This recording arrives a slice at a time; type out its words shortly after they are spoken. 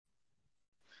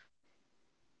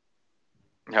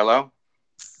Hello.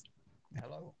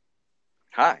 Hello.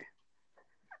 Hi.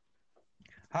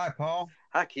 Hi, Paul.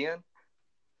 Hi, Ken.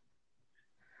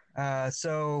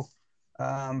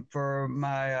 For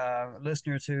my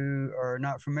listeners who are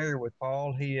not familiar with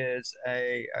Paul, he is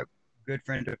a good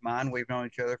friend of mine. We've known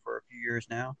each other for a few years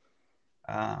now.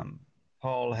 Um,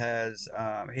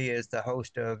 he is the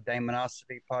host of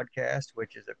Damonosity podcast,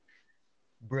 which is a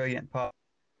brilliant podcast,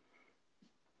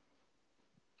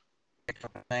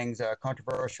 things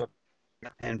controversial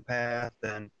and path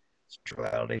and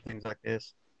spirituality, things like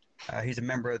this. He's a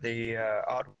member of the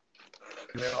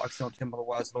Occidental Temple of the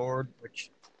Wise Lord, which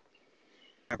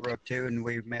I grew up to, and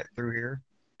we met through here.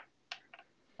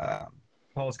 Um,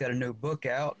 Paul's got a new book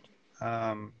out,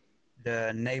 um,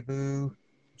 the Nebu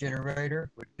Generator,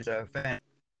 which is a fan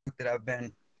book that I've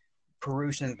been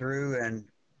perusing through, and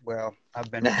well,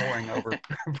 I've been poring over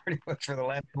pretty much for the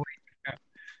last week.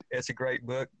 It's a great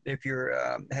book. If you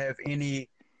have any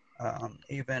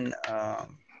even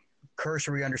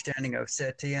cursory understanding of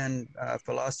Setian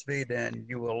philosophy, then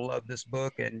you will love this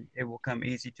book, and it will come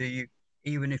easy to you.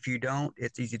 Even if you don't,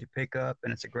 it's easy to pick up,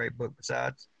 and it's a great book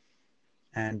besides.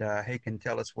 And he can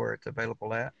tell us where it's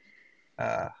available at.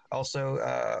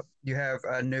 You have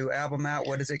a new album out.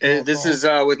 What is it called, This Paul? is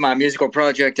with my musical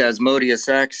project Asmodeus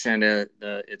X, and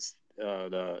it's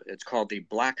called the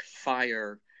Black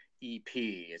Fire EP.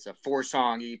 It's a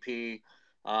 4-song EP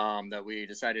that we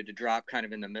decided to drop kind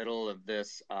of in the middle of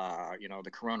this,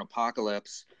 the Corona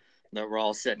apocalypse that we're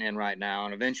all sitting in right now,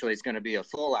 and eventually it's going to be a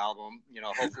full album.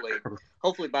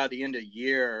 Hopefully by the end of the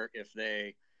year, if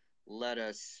they let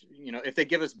us, if they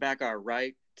give us back our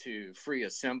right to free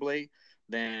assembly,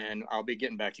 then I'll be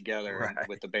getting back together and Right.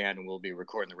 with the band, and we'll be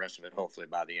recording the rest of it hopefully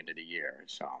by the end of the year.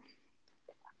 So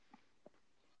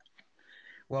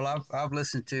Well, I've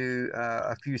listened to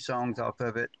a few songs off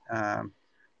of it. I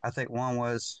think one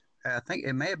was, I think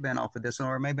it may have been off of this one,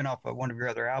 or it may have been off of one of your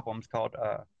other albums called,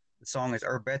 the song is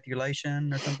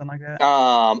Urbethulation or something like that.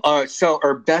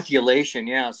 Urbethulation,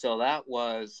 yeah. So that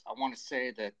was, I want to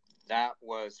say that that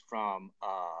was from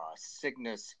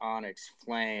Cygnus Onyx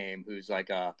Flame, who's like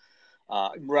a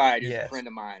right, who's a Yes. friend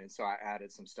of mine, and so I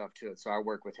added some stuff to it. So I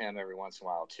work with him every once in a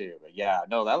while too. But yeah,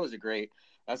 no, that's a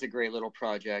great little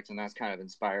project, and that's kind of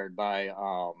inspired by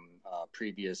a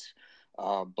previous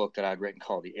book that I'd written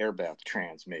called the Airbeth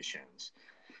Transmissions.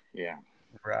 Yeah.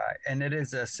 Right. And it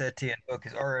is a Setian book,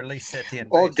 or at least Setian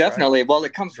Oh, based, right? definitely. Well,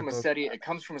 it comes The from a book. SETI. It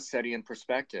comes from a SETIan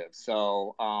perspective.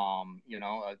 So,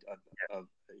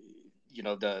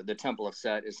 the Temple of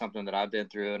Set is something that I've been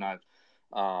through, and I've,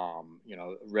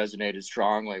 resonated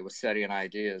strongly with SETIan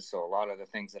ideas. So, a lot of the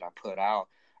things that I put out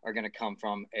are going to come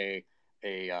from a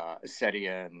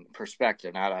SETIan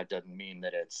perspective. Now, that doesn't mean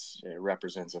that it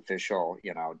represents official,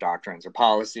 doctrines or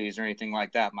policies or anything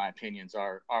like that. My opinions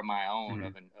are my own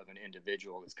Mhm. of an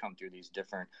individual that's come through these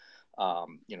different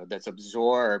that's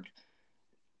absorbed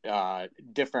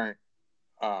different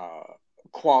uh,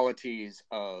 qualities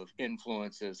of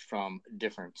influences from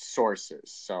different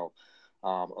sources. So,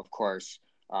 of course,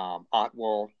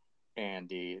 Otwell and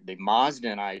the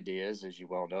Mazdan ideas, as you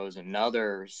well know, is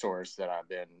another source that I've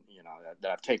been,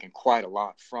 that I've taken quite a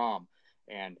lot from,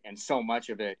 and so much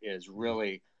of it is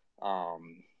really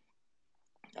um,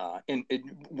 it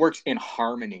works in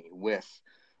harmony with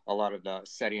a lot of the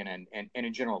Setian and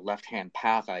in general left hand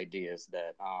path ideas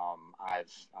that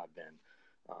I've been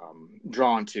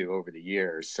drawn to over the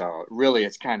years. So really,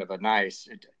 it's kind of a nice.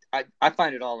 I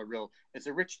find it all a real. It's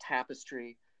a rich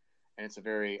tapestry, and it's a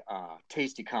very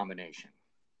tasty combination.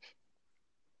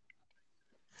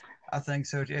 I think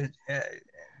so.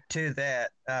 To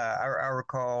that, I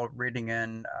recall reading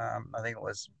in, I think it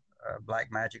was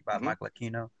Black Magic by Mm-hmm. Michael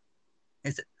Aquino.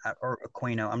 Is it or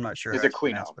Aquino? I'm not sure Is how it's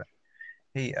pronounced, Aquino. but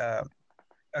he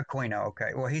Aquino.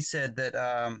 Okay. Well, he said that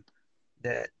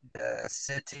that the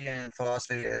Setian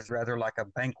philosophy is rather like a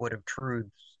banquet of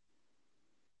truths,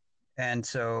 and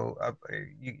so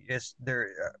it's there.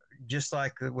 Just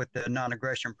like with the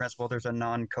non-aggression principle, there's a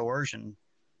non-coercion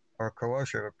or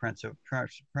coercive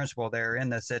principle there in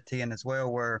the Setian as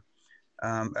well, where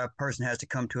a person has to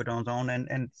come to it on his own. And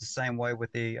it's the same way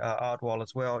with the Oddwall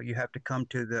as well. You have to come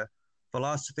to the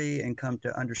philosophy and come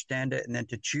to understand it and then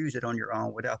to choose it on your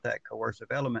own without that coercive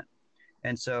element.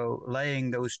 And so laying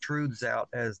those truths out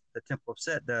as the Temple of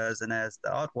Set does and as the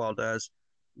Oddwall does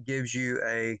gives you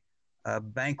a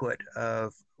banquet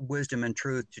of wisdom and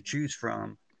truth to choose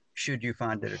from should you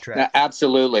find it attractive.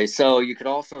 Absolutely. So you could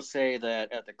also say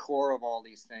that at the core of all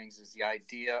these things is the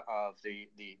idea of the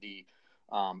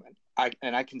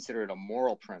I consider it a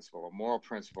moral principle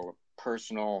of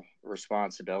personal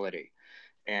responsibility.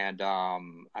 And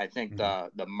I think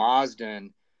Mm-hmm. the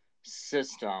Mazdan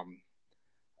system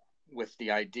with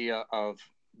the idea of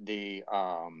the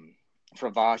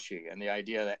Fravashi, and the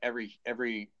idea that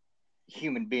every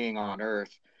human being on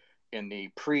Earth in the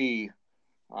pre-soul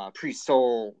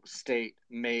state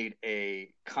made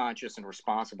a conscious and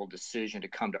responsible decision to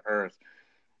come to Earth,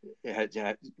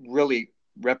 it really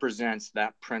represents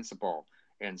that principle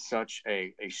in such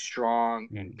a strong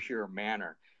and pure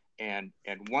manner. And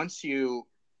once you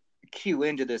cue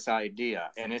into this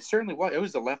idea, and it certainly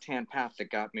was the left-hand path that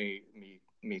got me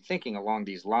thinking along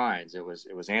these lines. It was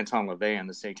Anton LaVey and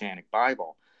the Satanic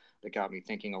Bible that got me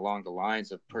thinking along the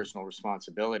lines of personal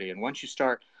responsibility. And once you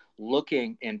start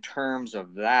looking in terms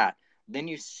of that, then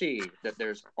you see that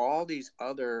there's all these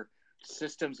other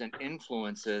systems and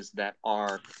influences that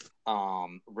are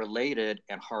related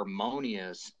and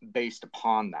harmonious based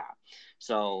upon that.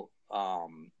 So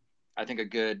I think a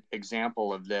good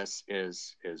example of this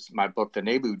is my book, The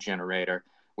Nebu Generator,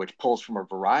 which pulls from a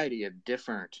variety of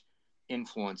different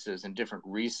influences and different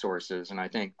resources. And I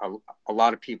think a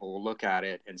lot of people will look at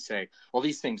it and say, well,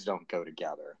 these things don't go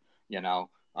together, and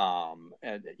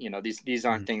these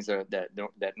aren't things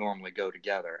that normally go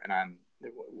together. And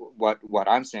what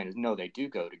I'm saying is, no, they do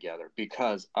go together,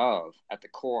 because of, at the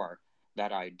core,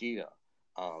 that idea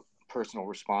of personal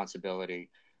responsibility,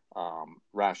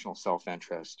 rational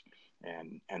self-interest,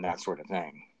 and that sort of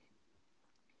thing.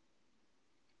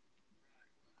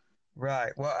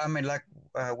 Right. Well, I mean, like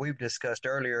we've discussed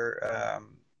earlier,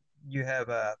 you have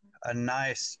a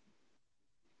nice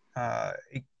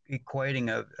equating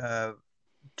of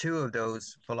two of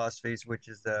those philosophies, which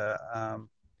is the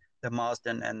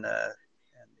Mazdan and the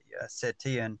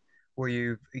Setian, where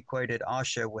you've equated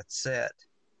Asha with Set,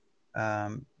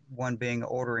 one being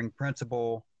ordering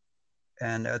principle,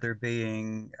 and the other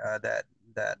being that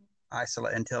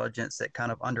isolate intelligence that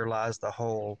kind of underlies the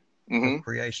whole of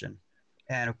creation.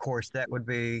 And of course, that would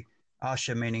be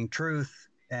Asha meaning truth,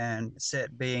 and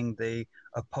Set being the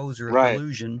opposer of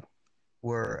delusion,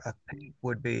 where a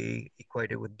would be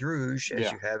equated with Druge,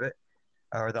 as you have it,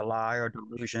 or the lie or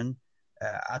delusion.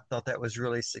 I thought that was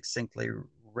really succinctly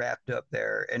wrapped up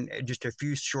there, and just a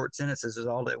few short sentences is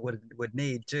all it would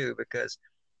need too, because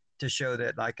to show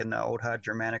that, like in the Old High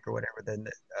Germanic or whatever, then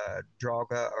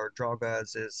Draga or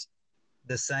Dragas is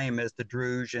the same as the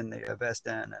Druge and the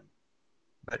Avestan,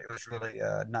 but it was really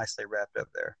nicely wrapped up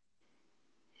there.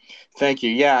 Thank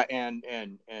you. Yeah, and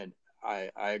I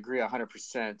agree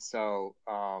 100%. So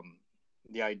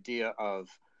the idea of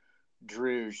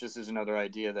Druge, this is another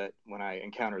idea that when I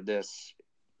encountered this,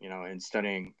 in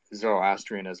studying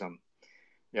Zoroastrianism,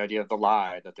 the idea of the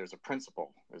lie, that there's a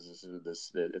principle.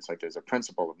 It's like there's a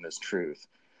principle of mistruth,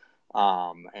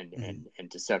 and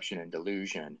deception and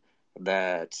delusion,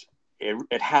 that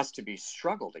it has to be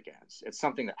struggled against. It's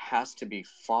something that has to be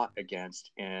fought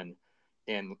against in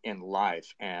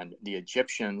life. And the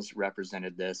Egyptians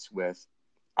represented this with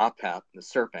Apep, the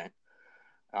serpent,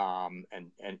 and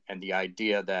the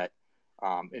idea that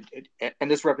and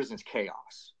this represents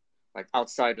chaos. Like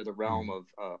outside of the realm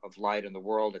of light in the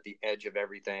world, at the edge of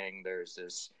everything, there's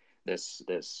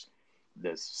this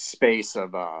space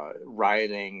of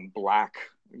writhing black,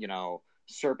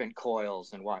 serpent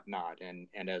coils and whatnot. And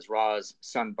as Ra's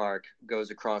sunbark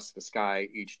goes across the sky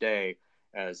each day,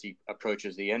 as he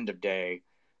approaches the end of day,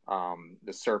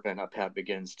 the serpent Apep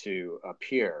begins to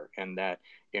appear. And that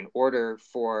in order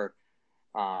for,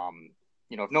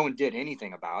 if no one did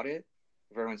anything about it,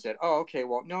 if everyone said, oh, okay,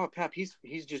 well, no, Apep,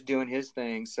 he's just doing his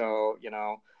thing, so,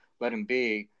 let him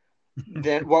be,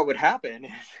 then what would happen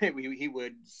is he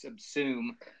would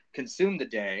consume the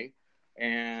day,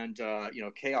 and,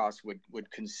 chaos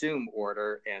would consume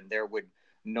order, and there would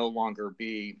no longer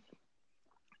be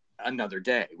another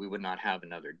day. We would not have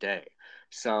another day.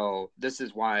 So this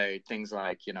is why things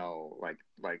like,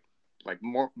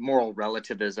 moral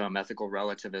relativism, ethical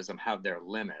relativism have their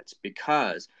limits,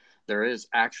 because there is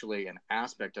actually an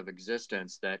aspect of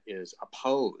existence that is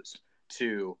opposed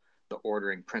to the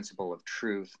ordering principle of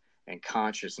truth and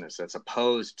consciousness, that's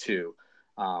opposed to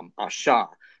Asha.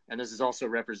 And this is also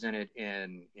represented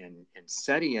in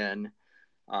Setian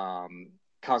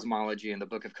cosmology in the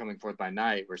Book of Coming Forth by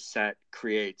Night, where Set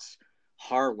creates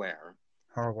Harware,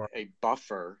 a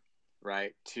buffer,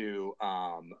 right, to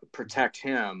protect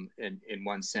him in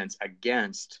one sense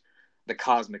against the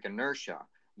cosmic inertia,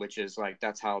 which is like,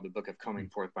 that's how the Book of Coming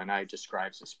Forth by Night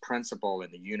describes this principle in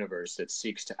the universe that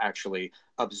seeks to actually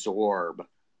absorb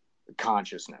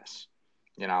consciousness,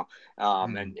 and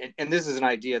this is an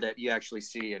idea that you actually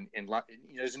see in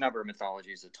there's a number of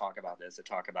mythologies that talk about this, that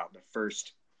talk about the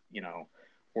first,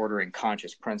 ordering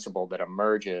conscious principle that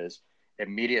emerges,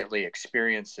 immediately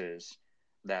experiences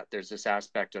that there's this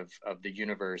aspect of the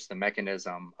universe, the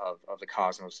mechanism of the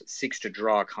cosmos that seeks to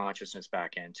draw consciousness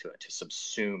back into it, to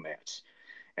subsume it.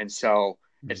 And so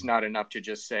it's not enough to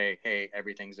just say, hey,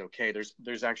 everything's okay.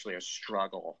 There's actually a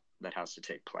struggle that has to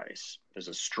take place. There's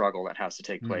a struggle that has to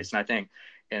take place. And I think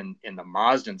in the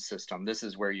Mazdan system, this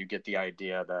is where you get the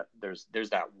idea that there's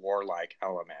that warlike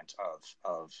element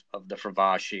of the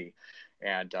Fravashi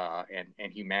and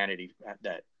humanity,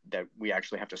 that we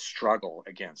actually have to struggle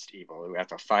against evil. We have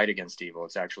to fight against evil.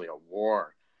 It's actually a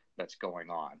war that's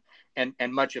going on.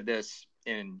 And much of this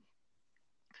in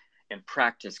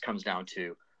practice comes down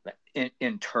to the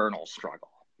internal struggle.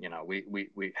 You know, we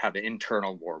have the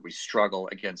internal war. We struggle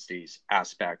against these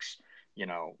aspects, you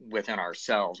know, within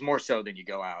ourselves, more so than you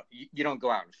go out. You don't go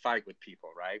out and fight with people,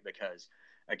 right? Because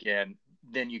again,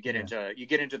 then you get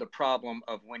into the problem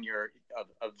of when you're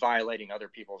of violating other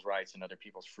people's rights and other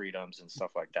people's freedoms and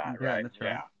stuff like that, right? That's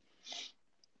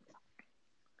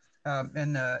right.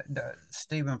 And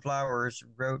Stephen Flowers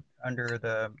wrote in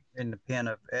the pen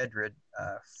of Edred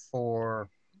for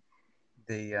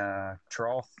the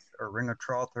Troth or Ring of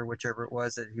Troth or whichever it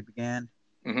was that he began.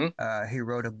 Mm-hmm. He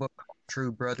wrote a book called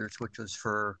True Brothers, which was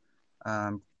for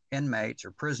inmates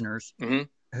or prisoners mm-hmm.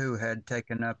 who had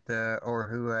taken up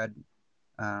who had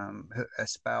who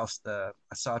espoused the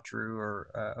Asatru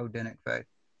or Odinic faith.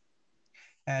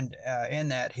 And in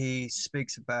that, he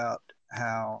speaks about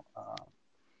how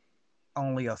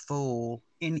only a fool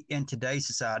in today's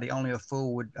society, only a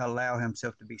fool would allow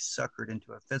himself to be suckered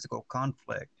into a physical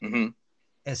conflict, mm-hmm.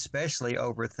 especially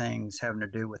over things having to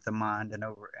do with the mind and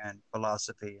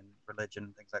philosophy and religion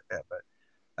and things like that.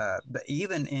 But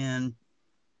even in,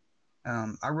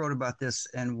 I wrote about this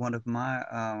in one of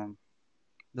my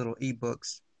little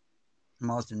ebooks,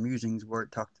 Mazdan Musings, where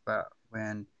it talked about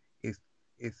when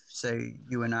if say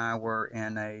you and I were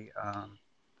in a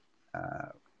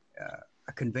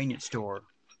convenience store,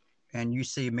 and you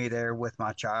see me there with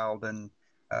my child, and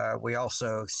we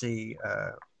also see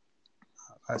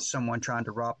someone trying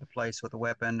to rob the place with a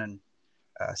weapon, and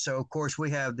so of course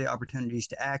we have the opportunities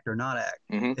to act or not act.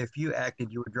 Mm-hmm. If you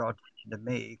acted, you would draw attention to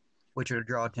me, which would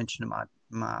draw attention to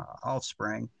my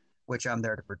offspring, which I'm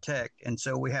there to protect. And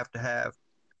so we have to have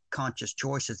conscious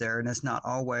choices there, and it's not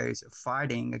always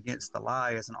fighting against the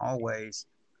lie, isn't always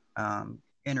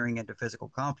entering into physical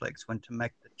conflicts. When to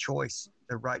make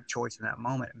the right choice in that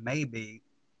moment, may be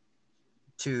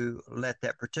to let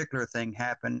that particular thing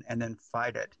happen and then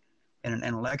fight it in an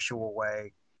intellectual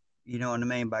way, you know what I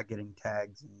mean, by getting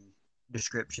tags and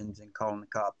descriptions and calling the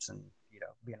cops and, you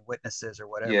know, being witnesses or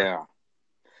whatever. Yeah.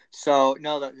 So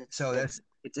no,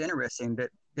 it's interesting that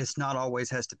it's not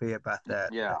always has to be about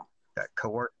that. Yeah. That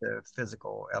coercive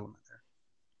physical element there.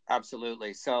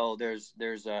 Absolutely. So there's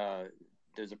a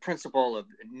principle of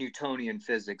Newtonian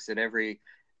physics that every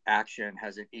action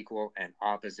has an equal and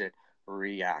opposite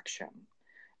reaction.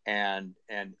 And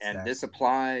exactly. This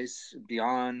applies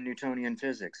beyond Newtonian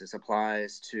physics. This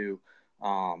applies to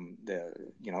the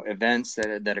events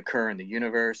that occur in the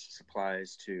universe. This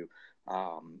applies to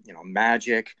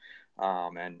magic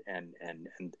and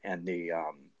the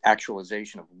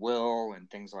actualization of will and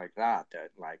things like that. That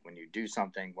like when you do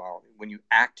something, when you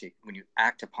act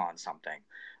upon something,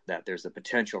 that there's a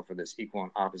potential for this equal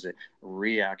and opposite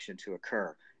reaction to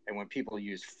occur. And when people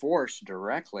use force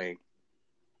directly,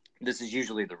 this is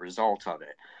usually the result of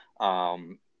it.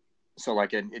 So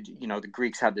like, the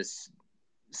Greeks have this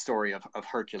story of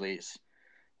Hercules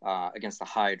against the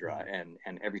Hydra, and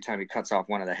every time he cuts off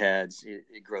one of the heads,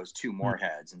 it grows two more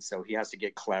heads. And so he has to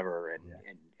get clever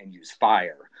and use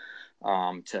fire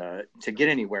to get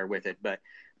anywhere with it. But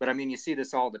I mean, you see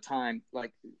this all the time.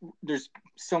 Like there's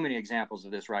so many examples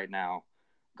of this right now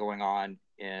going on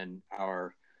in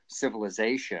our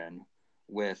civilization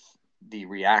with the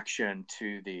reaction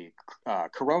to the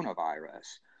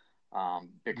coronavirus,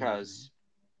 because,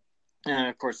 and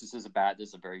of course, this is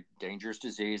a very dangerous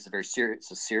disease,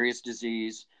 it's a serious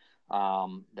disease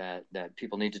that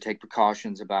people need to take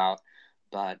precautions about.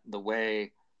 But the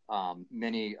way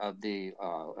many of the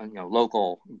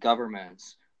local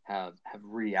governments have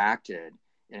reacted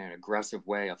in an aggressive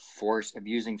way of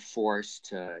using force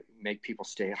to make people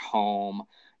stay at home,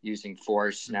 using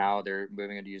force. Now they're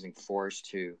moving into using force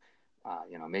to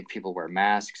make people wear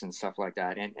masks and stuff like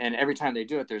that. And every time they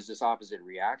do it, there's this opposite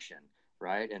reaction,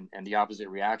 right? And the opposite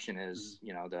reaction is,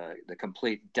 the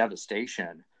complete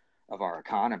devastation of our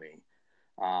economy,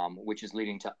 which is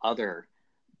leading to other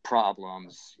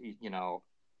problems,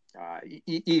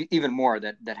 even more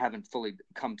that haven't fully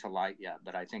come to light yet,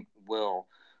 but I think will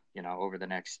over the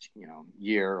next,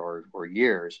 year or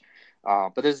years.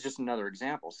 But this is just another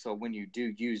example. So when you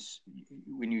do use,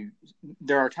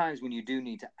 there are times when you do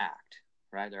need to act,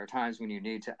 right? There are times when you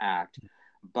need to act,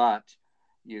 but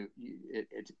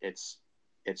it's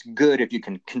good if you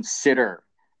can consider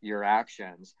your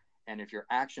actions, and if your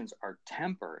actions are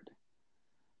tempered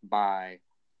by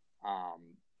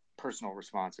personal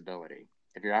responsibility.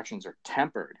 If your actions are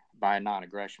tempered by a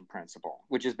non-aggression principle,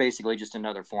 which is basically just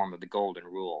another form of the golden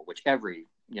rule, which everyone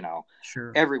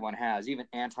has. Even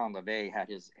Anton LaVey had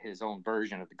his own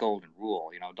version of the golden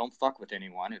rule. Don't fuck with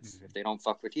anyone if they don't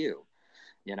fuck with you.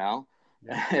 Yeah.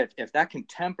 If that can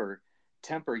temper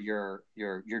your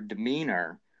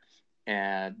demeanor,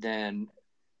 and then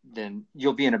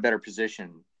you'll be in a better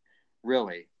position,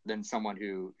 really, than someone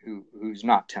who's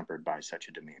not tempered by such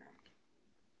a demeanor.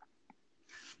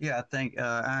 Yeah, I think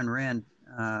Ayn Rand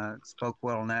spoke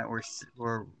well on that.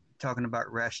 We're talking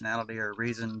about rationality or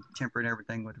reason, tempering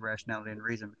everything with rationality and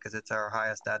reason, because it's our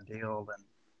highest ideal, and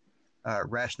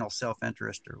rational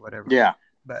self-interest or whatever. Yeah.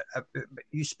 But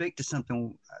you speak to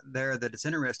something there that is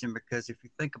interesting, because if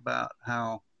you think about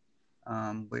how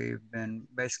we've been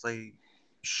basically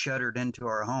shuttered into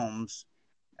our homes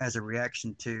as a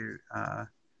reaction to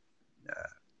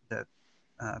the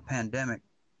pandemic,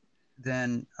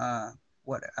 then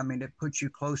it puts you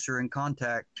closer in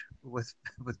contact with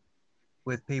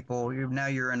people.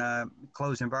 You're in a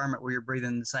closed environment where you're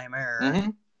breathing the same air, mm-hmm.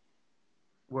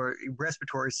 where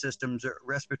respiratory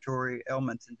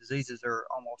ailments and diseases are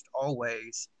almost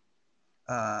always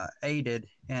aided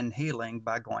in healing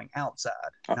by going outside,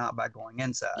 not by going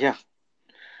inside. Yeah.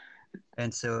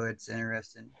 And so it's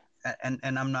interesting, and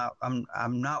I'm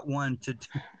not one to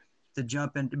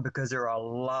jump into, because there are a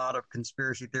lot of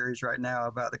conspiracy theories right now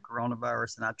about the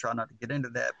coronavirus, and I try not to get into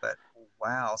that, but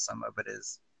wow, some of it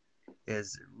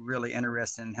is really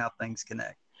interesting in how things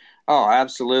connect. Oh,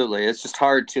 absolutely. It's just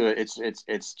hard to,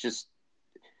 it's just,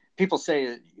 people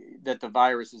say that the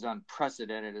virus is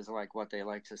unprecedented, is like what they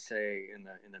like to say in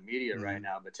the media mm-hmm. right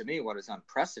now. But to me, what is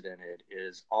unprecedented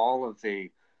is all of the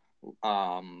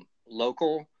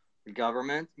local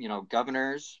government,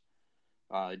 governors,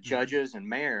 judges and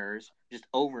mayors just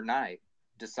overnight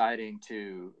deciding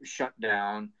to shut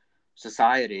down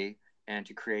society and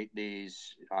to create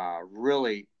these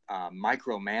really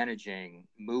micromanaging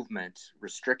movement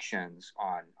restrictions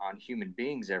on human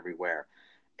beings everywhere.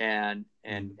 And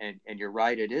you're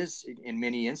right, it is, in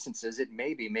many instances, it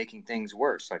may be making things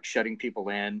worse, like shutting people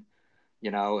in,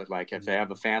 like if they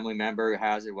have a family member who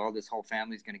has it, well, this whole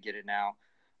family's going to get it now.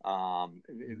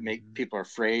 Make people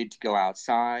afraid to go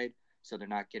outside, so they're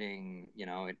not getting,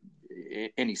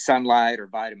 any sunlight or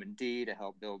vitamin D to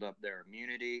help build up their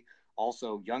immunity.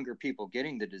 Also, younger people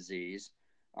getting the disease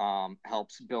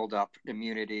helps build up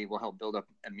immunity, will help build up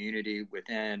immunity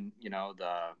within,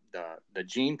 the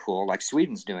gene pool. Like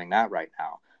Sweden's doing that right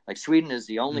now. Like Sweden is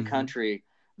the only mm-hmm. country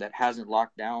that hasn't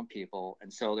locked down people.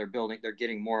 And so they're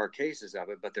getting more cases of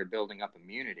it, but they're building up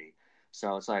immunity.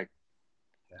 So it's like,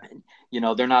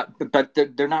 they're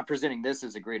not presenting this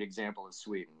as a great example of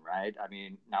Sweden, right? I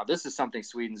mean, now this is something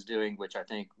Sweden's doing, which I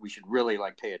think we should really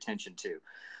pay attention to.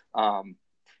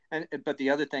 But the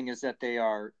other thing is that they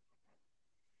are,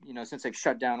 since they've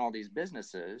shut down all these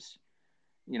businesses,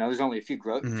 there's only a few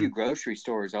few grocery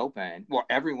stores open. Well,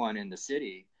 everyone in the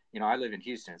city, I live in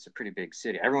Houston. It's a pretty big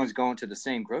city. Everyone's going to the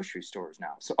same grocery stores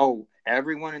now. So,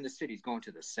 everyone in the city is going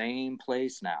to the same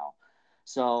place now.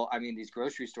 So, I mean, these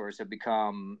grocery stores have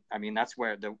become, that's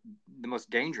where the most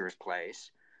dangerous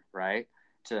place, right,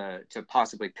 to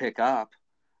possibly pick up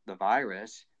the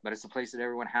virus. But it's a place that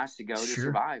everyone has to go to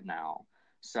survive now.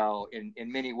 So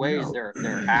in many ways, their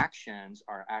actions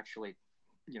are actually,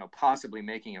 possibly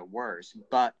making it worse.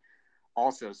 But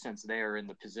also, since they are in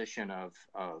the position of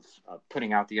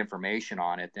putting out the information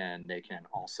on it, then they can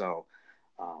also,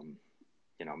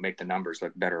 make the numbers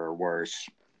look better or worse.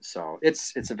 So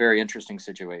it's a very interesting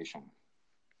situation,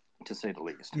 to say the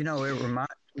least. It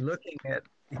reminds,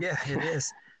 it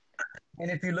is. And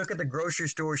if you look at the grocery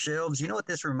store shelves, you know what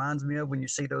this reminds me of when you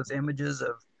see those images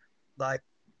of like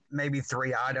maybe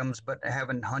 3 items, but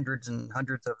having hundreds and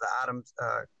hundreds of the items,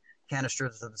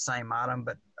 canisters of the same item,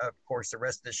 but of course the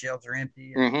rest of the shelves are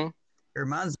empty. Mm-hmm. It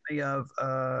reminds me of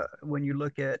when you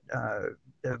look at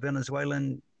the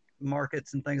Venezuelan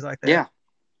markets and things like that. Yeah.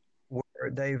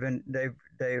 Where they've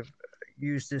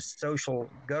used this social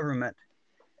government,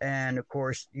 and of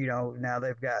course, now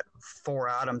they've got 4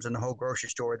 items in the whole grocery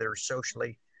store that are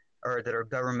socially or that are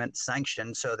government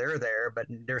sanctioned, so they're there, but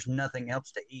there's nothing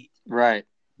else to eat. Right.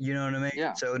 You know what I mean?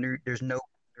 Yeah. So there's no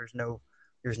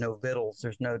vittles,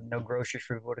 there's no groceries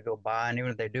for people to go buy, and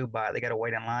even if they do buy it, they got to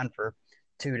wait in line for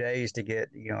 2 days to get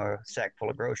a sack full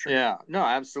of groceries. Yeah, no,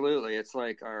 absolutely. It's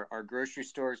like our grocery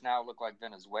stores now look like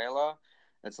Venezuela.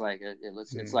 It's like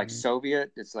it's like Hmm.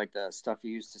 Soviet. It's like the stuff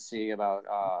you used to see about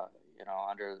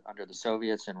under the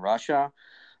Soviets in Russia.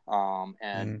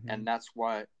 And Hmm. that's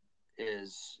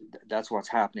what's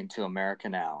happening to America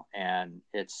now. And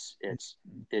it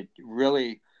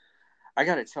really, I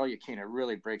got to tell you, Keen, it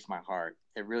really breaks my heart.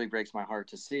 It really breaks my heart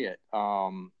to see it.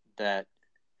 That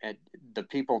and the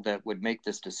people that would make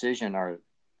this decision are,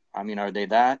 I mean, are they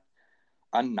that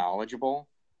unknowledgeable?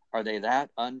 Are they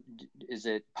is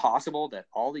it possible that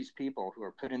all these people who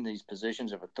are put in these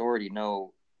positions of authority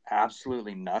know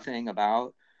absolutely nothing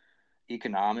about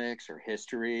economics or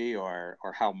history or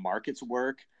how markets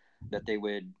work, that they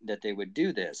would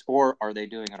do this? Or are they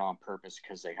doing it on purpose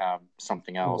because they have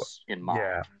something else in Yeah.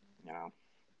 mind, you know?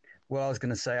 Well, I was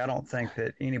going to say I don't think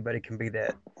that anybody can be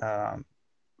um,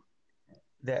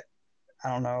 that I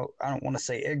don't know. I don't want to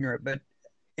say ignorant, but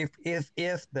if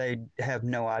they have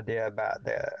no idea about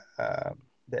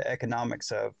the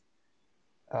economics of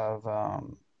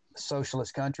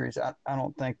socialist countries, I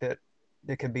don't think that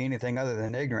there could be anything other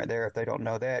than ignorant there if they don't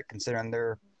know that, considering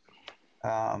they're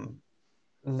um,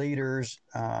 leaders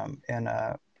in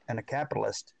a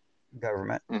capitalist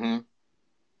government. Mm-hmm.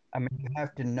 I mean, you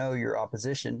have to know your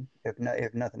opposition, if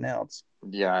nothing else.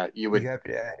 Yeah, you You would. have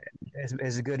to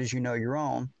as good as you know your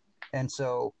own, and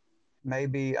so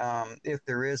maybe if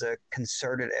there is a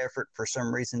concerted effort for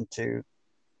some reason to,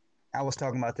 I was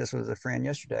talking about this with a friend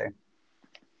yesterday.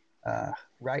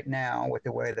 Right now, with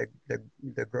the way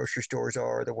the grocery stores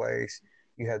are, the ways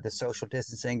you have the social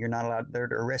distancing, you're not allowed. They're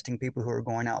arresting people who are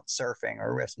going out surfing,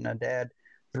 or arresting a dad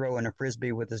throwing a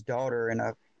frisbee with his daughter in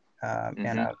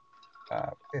Mm-hmm. a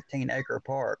 15-acre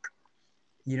park.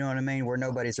 You know what I mean? Where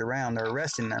nobody's around, they're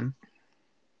arresting them.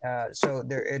 So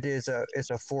there, it's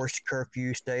a forced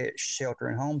curfew, stay at shelter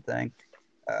and home thing,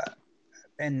 uh,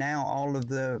 and now all of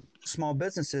the small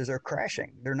businesses are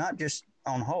crashing. They're not just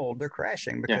on hold; they're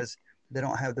crashing Yeah. because they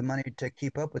don't have the money to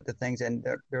keep up with the things, and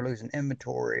they're losing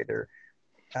inventory.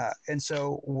 And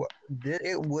so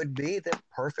it would be the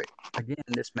perfect. Again,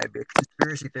 this may be a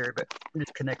conspiracy theory, but I'm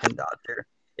just connecting dots here.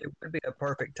 It would be a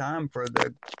perfect time for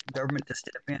the government to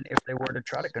step in if they were to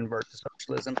try to convert to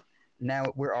socialism. Now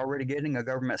we're already getting a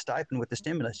government stipend with the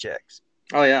stimulus checks.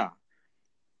 Oh yeah.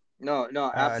 No,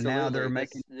 no, Now they're absolutely.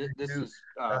 making This you is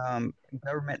um,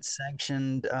 government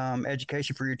sanctioned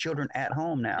education for your children at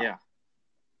home now yeah.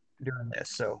 during this.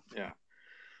 So, Yeah.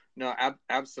 No,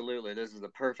 absolutely. This is the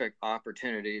perfect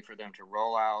opportunity for them to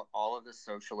roll out all of this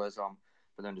socialism,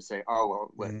 for them to say, oh,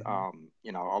 well, with,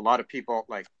 mm-hmm, a lot of people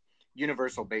like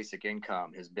universal basic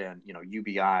income has been,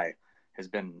 UBI has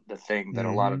been the thing that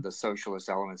a lot mm-hmm. of the socialist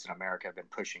elements in America have been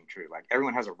pushing through. Like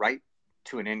everyone has a right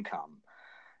to an income.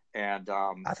 And,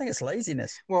 I think it's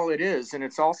laziness. well, it is. And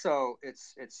it's also,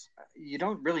 you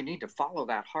don't really need to follow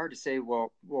that hard to say,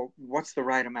 well, what's the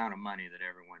right amount of money that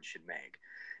everyone should make?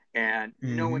 And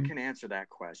no one Mm-hmm, can answer that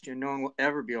question. No one will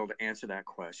ever be able to answer that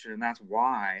question. And that's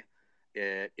why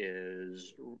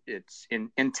it's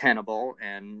untenable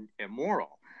and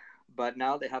immoral. But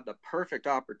now they have the perfect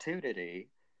opportunity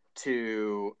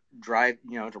to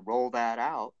to roll that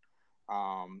out,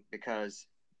 because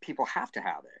people have to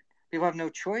have it. People have no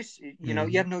choice. You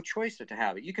mm-hmm, have no choice but to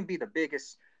have it. You can be the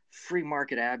biggest free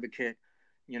market advocate,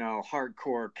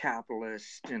 hardcore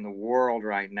capitalist in the world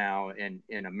right now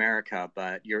in America,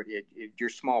 but your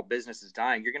small business is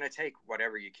dying. You're going to take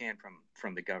whatever you can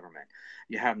from the government.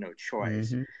 You have no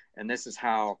choice, mm-hmm. and this is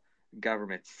how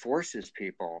government forces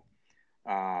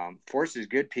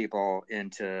good people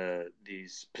into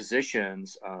these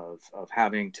positions of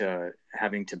having to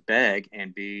beg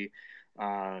and be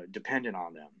dependent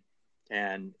on them,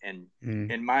 and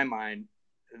Mm. in my mind,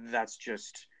 that's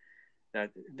just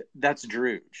that that's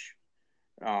Drooge.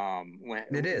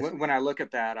 It is. When I look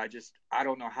at that, I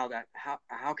don't know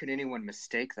how can anyone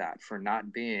mistake that for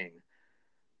not being,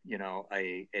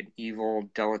 a an evil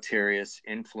deleterious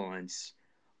influence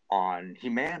on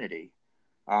humanity.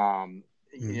 Um,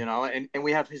 Mm. and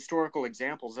we have historical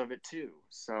examples of it too.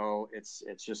 So it's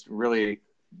just really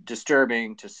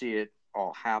disturbing to see it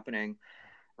all happening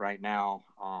right now.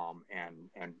 And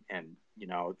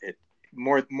it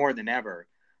more than ever,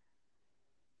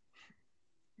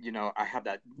 I have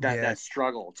that Yes.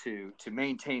 struggle to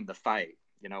maintain the fight,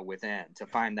 within, to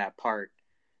find that part,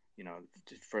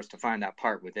 for us to find that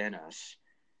part within us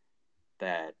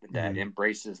that Mm.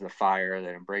 embraces the fire,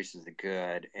 that embraces the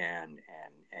good, and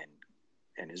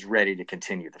is ready to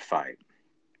continue the fight.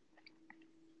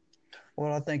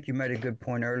 Well, I think you made a good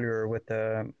point earlier with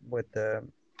the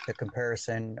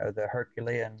comparison of the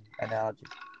Herculean analogy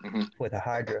Mm-hmm. with a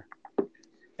Hydra.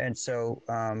 And so,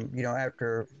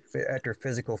 after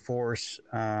physical force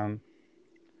uh,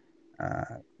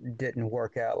 didn't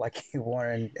work out like he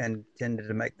wanted and tended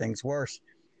to make things worse,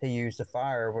 he used the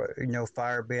fire.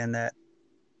 Fire being that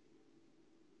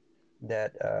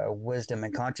wisdom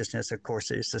and consciousness. Of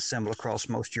course, it's a symbol across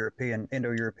most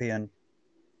Indo-European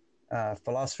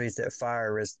philosophies that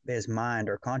fire is mind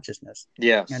or consciousness. And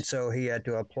Yes. so he had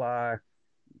to apply,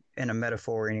 in a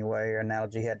metaphor anyway, or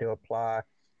analogy, he had to apply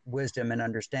wisdom and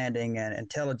understanding and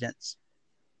intelligence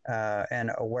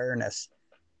and awareness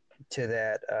to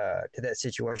that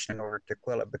situation in order to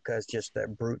quell it, because just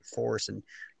that brute force and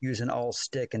using all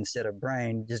stick instead of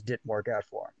brain just didn't work out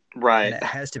for him. And Right. it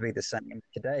has to be the same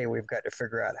today. We've got to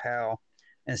figure out how,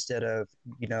 instead of,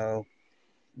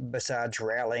 besides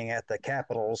rallying at the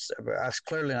capitals, that's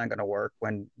clearly not going to work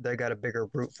when they got a bigger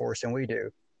brute force than we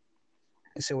do.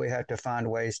 So we have to find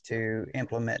ways to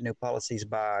implement new policies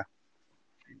by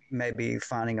maybe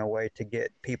finding a way to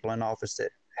get people in office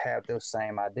that have those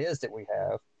same ideas that we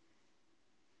have.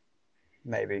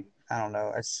 Maybe, I don't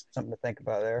know. That's something to think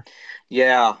about there.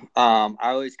 Yeah. I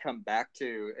always come back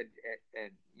to,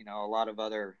 and a lot of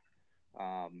other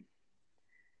um,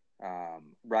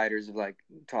 writers have like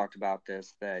talked about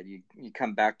this, that you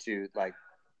come back to like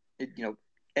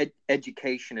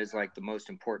education is like the most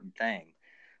important thing,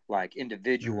 like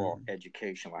individual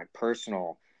education, like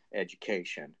personal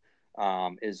education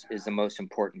is the most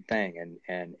important thing.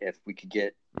 And if we could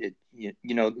get it,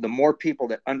 the more people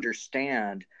that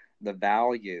understand the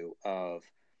value of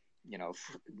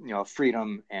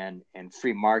freedom and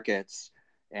free markets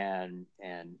and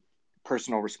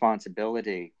personal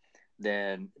responsibility,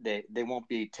 then they won't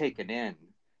be taken in.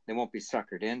 They won't be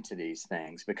suckered into these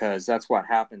things, because that's what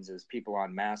happens is people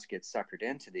en masse get suckered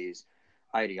into these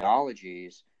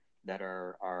ideologies that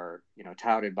are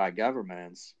touted by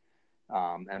governments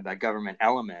and by government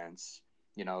elements,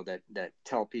 that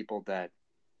tell people that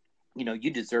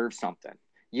you deserve something.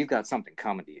 You've got something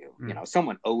coming to you.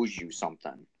 Someone owes you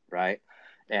something, right?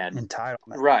 And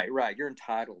Entitlement. right. You're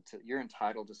entitled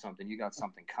to something. You got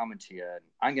something coming to you, and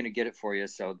I'm going to get it for you.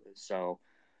 So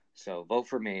vote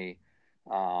for me.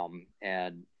 And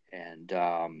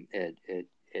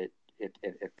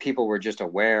if people were just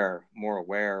more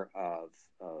aware of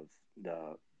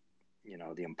the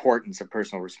the importance of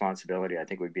personal responsibility, I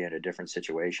think we'd be in a different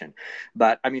situation.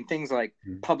 But I mean, things like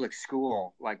public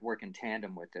school, like work in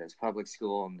tandem with this. Public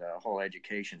school and the whole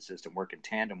education system work in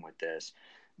tandem with this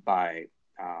by,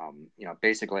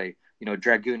 basically,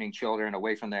 dragooning children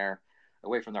away from their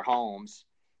homes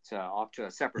to off to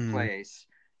a separate place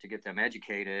to get them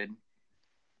educated.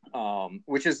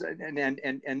 Which is,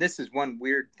 and this is one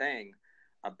weird thing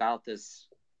about this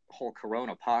whole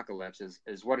corona apocalypse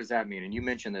is what does that mean? And you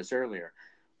mentioned this earlier.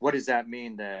 What does that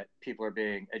mean that people are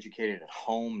being educated at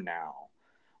home now?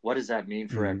 What does that mean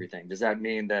for everything? Does that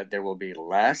mean that there will be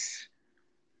less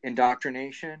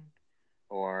indoctrination,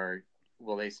 or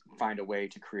will they find a way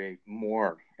to create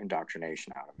more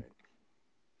indoctrination out of it?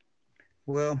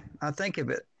 Well, I think if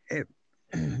it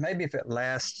maybe if it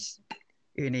lasts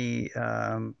any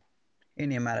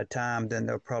amount of time, then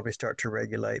they'll probably start to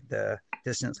regulate the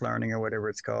distance learning or whatever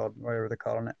it's called, whatever they're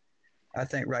calling it. I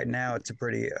think right now it's a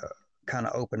pretty kind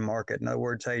of open market. In other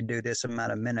words, hey, do this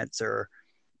amount of minutes or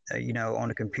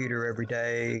on a computer every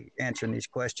day answering these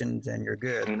questions, and you're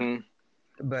good.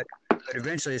 But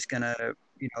eventually, it's gonna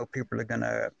people are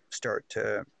gonna start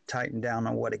to tighten down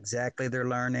on what exactly they're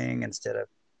learning, instead of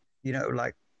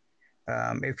like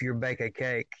if you bake a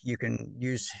cake, you can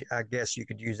use, I guess you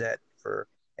could use that for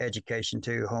education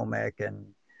too, home ec and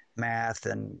math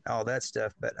and all that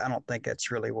stuff. But I don't think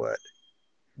that's really what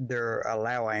they're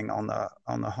allowing on the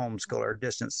homeschool or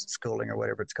distance schooling or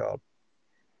whatever it's called.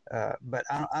 But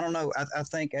I don't know. I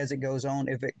think as it goes on,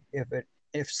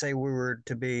 if say we were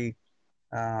to be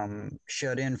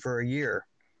shut in for a year,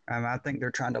 I think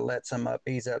they're trying to let some up,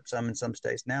 ease up some in some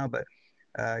states now, but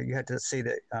you had to see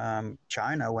that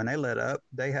China, when they let up,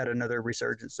 they had another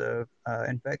resurgence of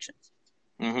infections.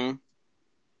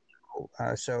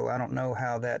 So I don't know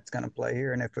how that's going to play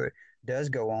here. And if it does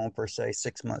go on for, say,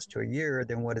 6 months to a year,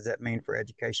 then what does that mean for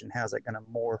education? How's that going to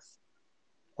morph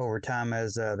over time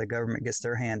as the government gets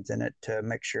their hands in it to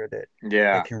make sure that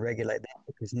they can regulate that?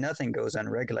 Because nothing goes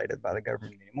unregulated by the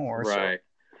government anymore. Right.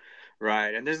 So.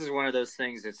 Right. And this is one of those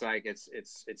things. It's like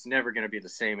it's never going to be the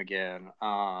same again.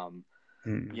 And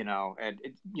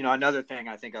another thing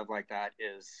I think of like that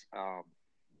is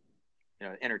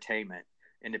entertainment,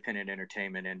 independent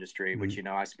entertainment industry, which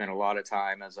I spent a lot of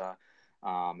time as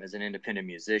an independent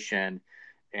musician,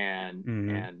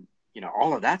 and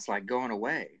all of that's like going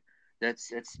away.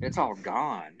 It's all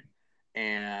gone.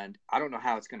 and I don't know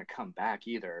how it's going to come back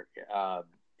either.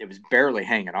 It was barely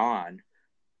hanging on,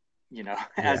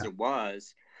 as Yeah. it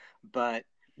was, but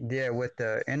Yeah, with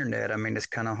the internet, I mean, it's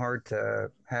kind of hard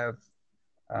to have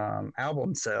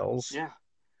album sales yeah,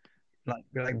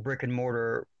 like brick and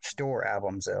mortar store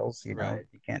album sales. right,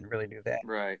 You can't really do that.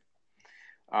 right.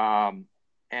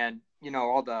 And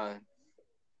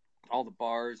all the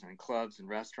bars and clubs and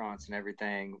restaurants and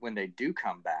everything, when they do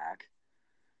come back,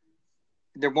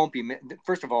 there won't be,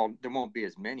 first of all, there won't be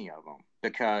as many of them,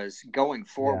 because going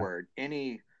Yeah. forward,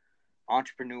 any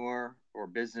entrepreneur or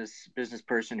business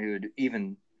person who would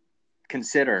even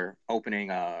consider opening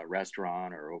a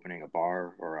restaurant or opening a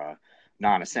bar or a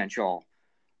non-essential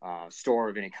store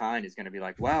of any kind is going to be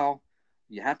like, well,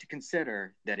 you have to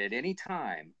consider that at any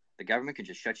time the government can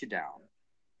just shut you down.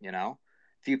 A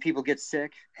few people get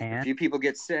sick. If a And few people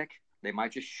get sick, they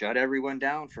might just shut everyone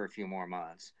down for a few more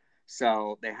months.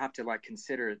 So they have to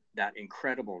consider that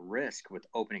incredible risk with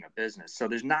opening a business. So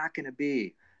there's not going to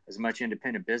be as much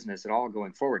independent business at all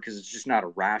going forward, because it's just not a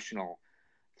rational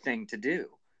thing to do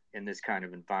in this kind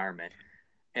of environment.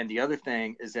 And the other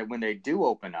thing is that when they do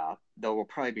open up, there will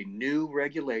probably be new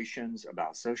regulations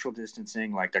about social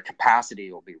distancing, like the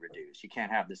capacity will be reduced. You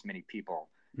can't have this many people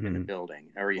in the mm,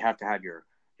 building, or you have to have your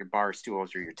bar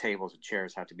stools or your tables and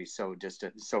chairs have to be so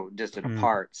distant mm,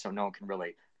 apart, so no one can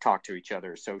really talk to each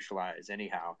other or socialize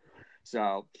anyhow.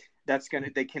 So they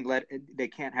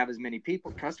can't have as many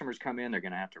customers come in. They're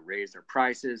gonna have to raise their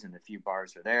prices, and the few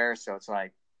bars are there. So it's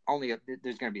like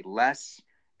there's gonna be less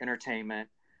entertainment,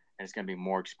 and it's going to be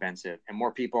more expensive, and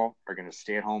more people are going to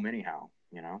stay at home anyhow.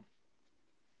 yeah,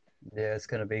 it's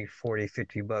gonna be 40,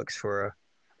 $50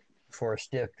 for a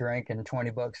stiff drink and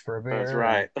 $20 for a That's beer.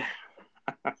 right.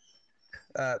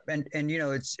 And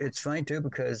it's funny too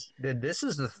because this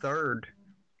is the third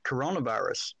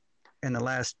coronavirus in the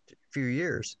last few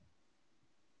years.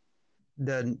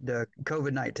 The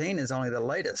COVID-19 is only the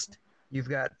latest. You've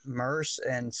got MERS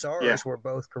and Yeah. SARS were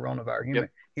both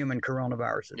Yep. human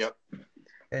coronaviruses. Yep.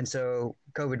 And so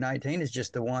COVID-19 is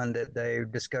just the one that they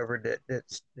discovered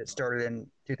that started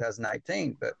in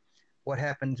 2019. But what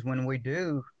happens when we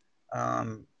do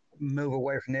move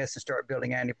away from this and start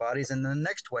building antibodies, and the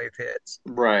next wave hits,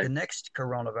 Right. the next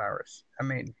coronavirus? I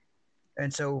mean,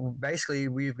 and so basically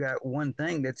we've got one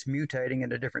thing that's mutating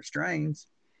into different strains.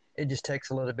 It just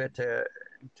takes a little bit to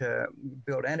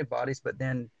build antibodies, but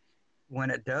then when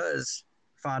it does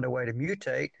find a way to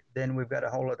mutate, then we've got a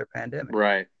whole other pandemic.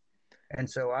 Right. And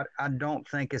so I don't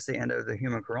think it's the end of the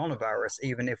human coronavirus,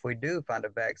 even if we do find a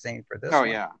vaccine for this Oh one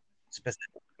yeah.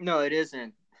 specifically. No, it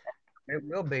isn't. It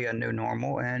will be a new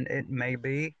normal, and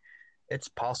it's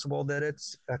possible that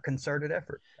it's a concerted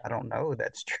effort. I don't know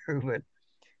that's true, but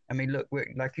I mean, look,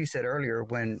 like you said earlier,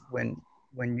 when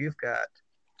you've got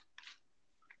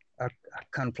a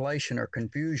conflation or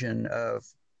confusion of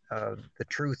the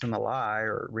truth and the lie,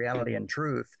 or reality and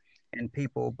truth, and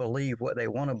people believe what they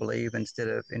want to believe instead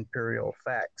of imperial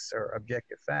facts or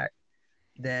objective fact,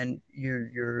 then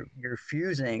you're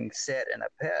fusing Set and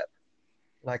Apep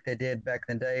like they did back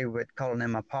in the day with calling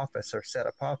him Apophis or Set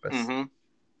Apophis. Mm-hmm.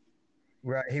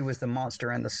 Right, he was the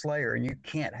monster and the slayer, and you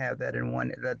can't have that in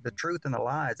one. The truth and the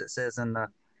lies, it says in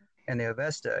the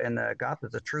Avesta and the Gotha,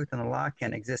 the truth and the lie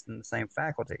can't exist in the same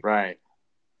faculty. Right.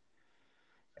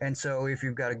 And so, if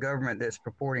you've got a government that's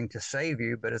purporting to save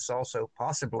you, but it's also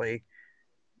possibly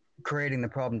creating the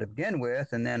problem to begin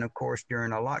with, and then, of course,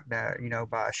 during a lockdown,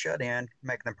 by a shut in,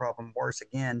 making the problem worse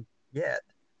again, yet.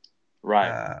 Right.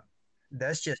 Uh,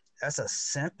 that's a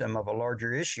symptom of a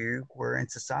larger issue where in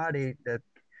society that,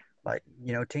 like,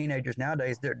 teenagers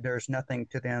nowadays, there's nothing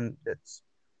to them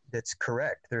that's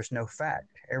correct. There's no fact.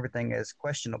 Everything is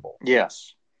questionable.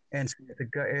 Yes. And so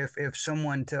if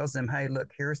someone tells them, hey,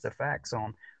 look, here's the facts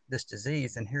on this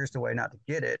disease and here's the way not to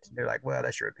get it, they're like, well,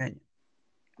 that's your opinion.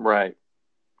 Right.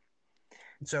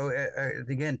 So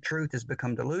again, truth has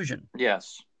become delusion.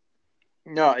 Yes.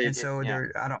 No. And so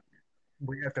Yeah.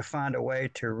 we have to find a way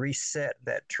to reset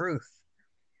that truth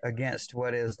against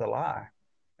what is the lie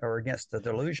or against the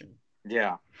delusion.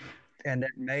 Yeah. And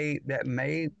that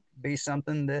may be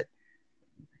something that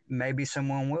maybe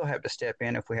someone will have to step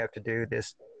in if we have to do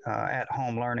this at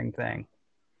home learning thing,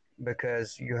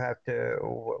 because you have to,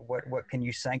 what can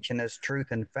you sanction as truth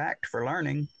and fact for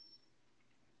learning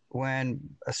when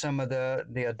some of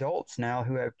the adults now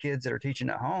who have kids that are teaching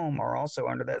at home are also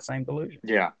under that same delusion.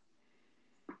 Yeah.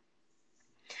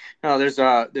 No, there's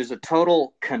a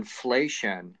total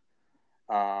conflation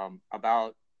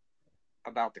about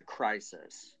the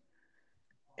crisis,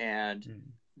 and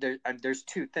there's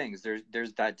two things.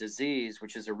 There's that disease,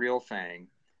 which is a real thing,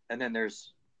 and then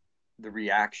there's the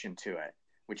reaction to it,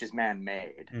 which is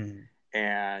man-made. Mm.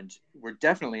 And we're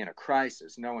definitely in a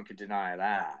crisis. No one could deny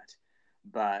that.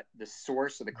 But the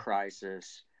source of the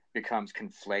crisis becomes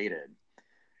conflated.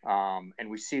 And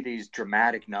we see these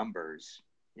dramatic numbers,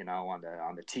 on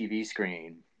the TV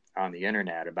screen, on the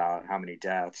internet, about how many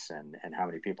deaths and how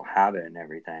many people have it and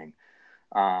everything.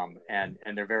 And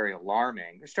they're very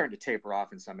alarming. They're starting to taper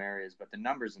off in some areas, but the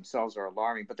numbers themselves are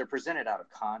alarming. But they're presented out of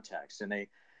context, and they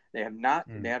have not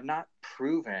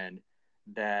proven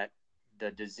that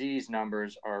the disease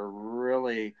numbers are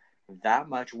really that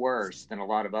much worse than a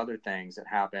lot of other things that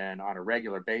happen on a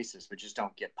regular basis, but just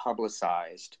don't get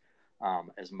publicized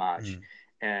as much.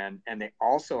 And they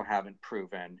also haven't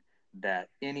proven that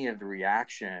any of the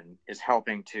reaction is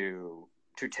helping to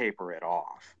taper it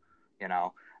off.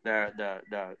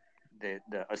 The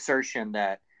assertion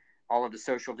that all of the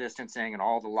social distancing and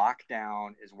all the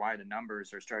lockdown is why the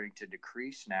numbers are starting to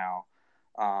decrease now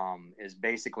is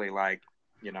basically like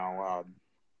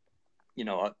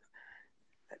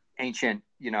ancient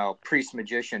priest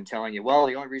magician telling you, well,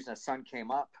 the only reason the sun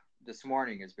came up this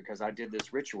morning is because I did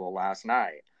this ritual last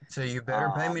night. So you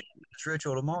better pay me this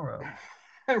ritual tomorrow.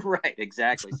 Right,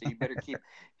 exactly. So you better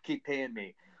keep paying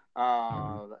me.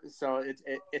 So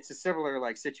it's a similar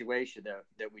like situation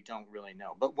that we don't really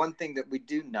know. But one thing that we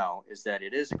do know is that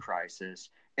it is a crisis,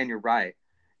 and you're right,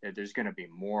 there's going to be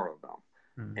more of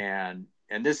them. And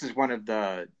this is one of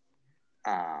the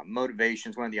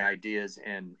motivations, one of the ideas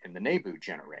in the Nebu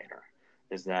generator,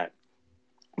 is that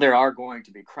there are going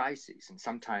to be crises, and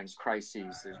sometimes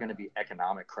there's going to be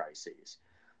economic crises,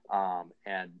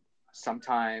 and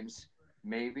sometimes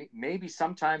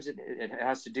sometimes it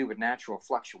has to do with natural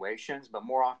fluctuations, but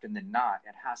more often than not,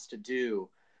 it has to do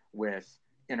with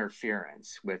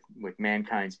interference, with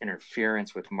mankind's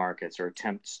interference with markets or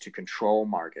attempts to control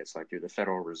markets, like through the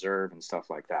Federal Reserve and stuff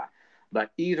like that.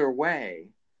 But either way,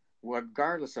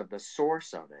 regardless of the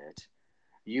source of it,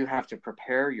 you have to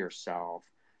prepare yourself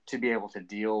to be able to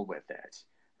deal with it,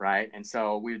 right? And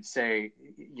so we would say,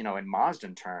 in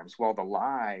Mazdan terms, well, the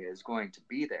lie is going to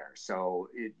be there. So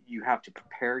you have to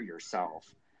prepare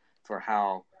yourself for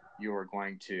how you're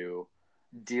going to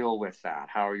deal with that,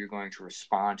 how you're going to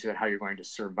respond to it, how you're going to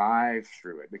survive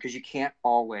through it, because you can't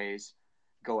always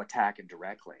go attack it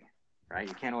directly, right?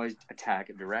 You can't always attack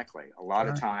it directly. A lot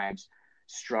of times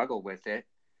struggle with it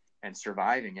and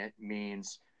surviving it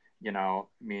means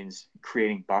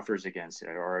creating buffers against it,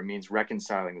 or it means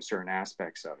reconciling with certain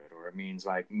aspects of it, or it means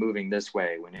like moving this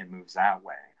way when it moves that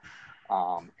way.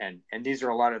 And these are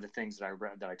a lot of the things that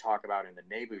I talk about in the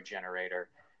Nebu generator,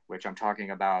 which I'm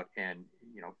talking about in,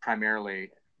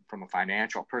 primarily from a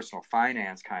personal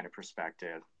finance kind of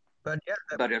perspective. But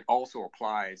it also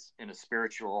applies in a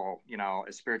spiritual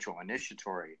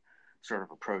initiatory sort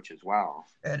of approach as well.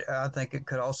 And I think it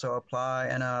could also apply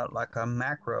in a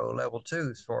macro level too,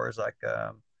 as far as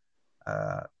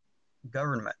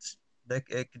governments.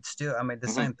 It could still, the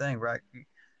same thing, right?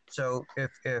 So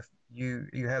if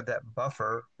you have that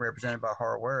buffer represented by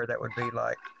hardware, that would be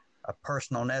like a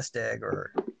personal nest egg,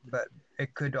 but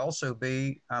it could also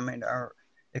be,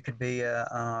 it could be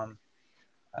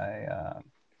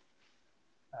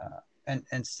and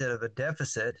instead of a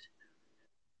deficit,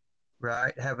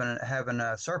 right, having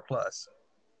a surplus,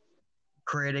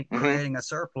 creating a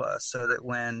surplus, so that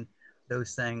when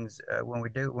those things, when we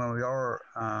are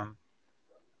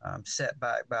set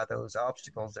back by those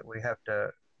obstacles that we have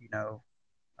to,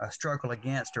 struggle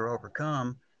against or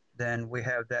overcome, then we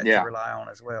have that to rely on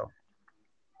as well.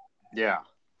 Yeah,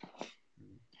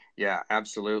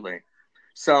 absolutely.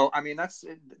 So, that's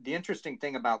the interesting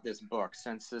thing about this book,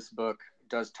 since this book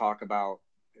does talk about,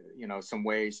 some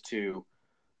ways to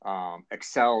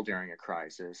excel during a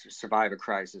crisis, survive a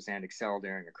crisis and excel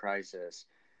during a crisis.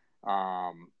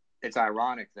 It's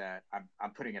ironic that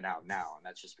I'm putting it out now, and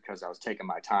that's just because I was taking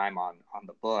my time on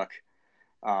the book.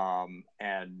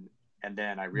 And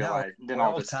then I realized,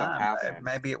 all this stuff happened.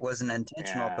 Maybe it wasn't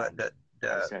intentional, but the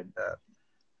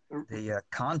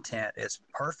content is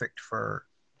perfect for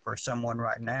someone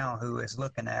right now who is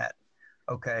looking at,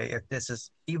 okay,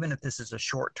 even if this is a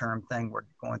short-term thing we're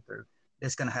going through,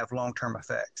 it's going to have long-term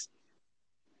effects.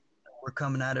 We're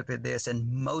coming out of this,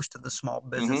 and most of the small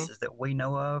businesses that we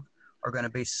know of are going to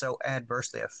be so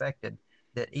adversely affected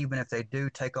that even if they do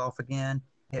take off again,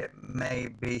 it may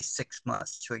be 6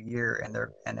 months to a year, and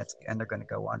they're going to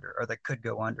go under, or they could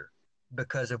go under,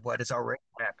 because of what has already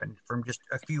happened from just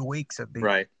a few weeks of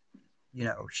being,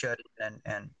 shut in,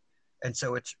 and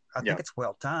so I think it's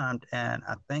well timed, and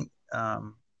I think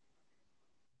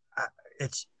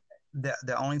it's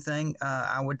the only thing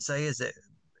I would say is that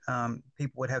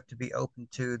people would have to be open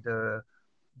to the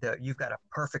you've got a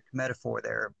perfect metaphor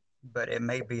there, but it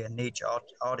may be a niche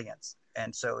audience.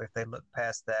 And so if they look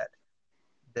past that,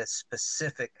 the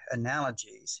specific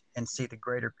analogies and see the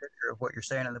greater picture of what you're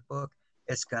saying in the book,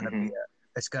 it's going to be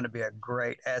Mm-hmm. a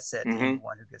great asset to Mm-hmm.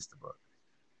 anyone who gets the book.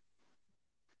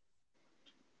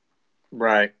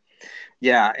 Right.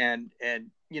 Yeah, and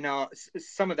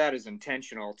some of that is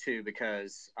intentional too,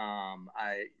 because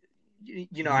You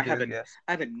do, yes.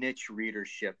 I have a niche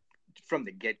readership from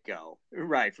the get go,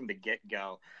 right from the get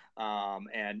go,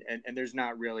 and there's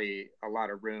not really a lot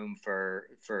of room for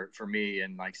me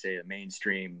and, like, say, the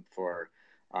mainstream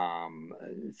um,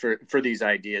 for these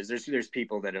ideas. There's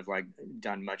people that have, like,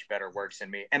 done much better works than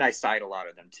me, and I cite a lot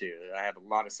of them too. I have a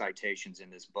lot of citations in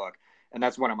this book, and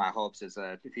that's one of my hopes, is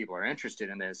that if people are interested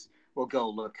in this, will go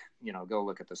look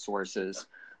at the sources,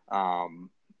 um,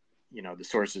 the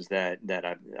sources that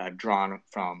I've drawn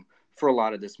from for a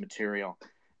lot of this material.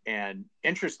 And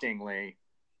interestingly,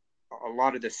 a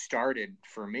lot of this started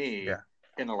for me Yeah.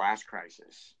 in the last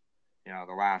crisis.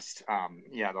 The last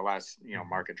Mm-hmm.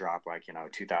 market drop, like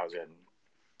 2000,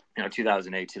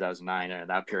 2008, 2009, and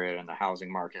that period in the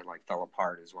housing market, like, fell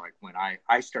apart, is like when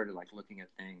I started, like, looking at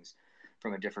things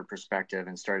from a different perspective,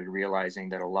 and started realizing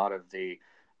that a lot of the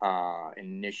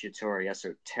initiatory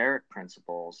esoteric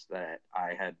principles that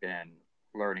I had been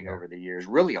learning Yeah. over the years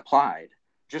really applied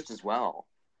just as well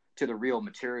to the real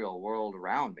material world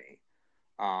around me,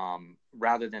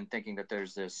 rather than thinking that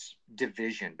there's this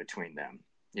division between them,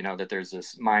 that there's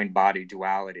this mind body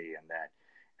duality,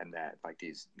 and that, like,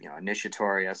 these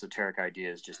initiatory esoteric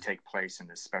ideas just take place in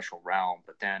this special realm,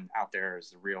 but then out there is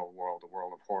the real world, the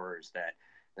world of horrors, that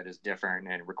is different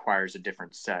and requires a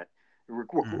different set,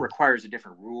 Mm. requires a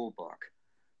different rule book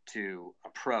to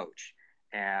approach.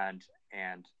 And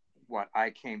what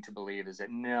I came to believe is that,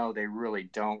 no, they really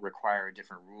don't require a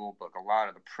different rule book. A lot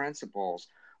of the principles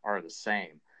are the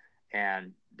same.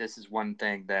 And this is one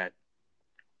thing that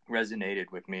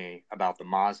resonated with me about the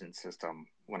Mazin system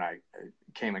when I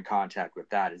came in contact with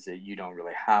that, is that you don't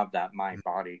really have that mind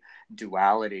body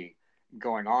duality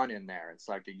going on in there. It's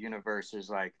like the universe is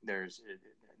like, there's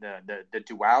the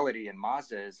duality in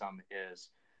Mazdaism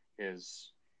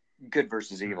is good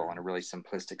versus evil in a really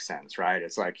simplistic sense, right?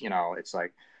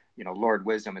 Lord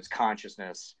Wisdom is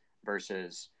consciousness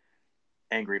versus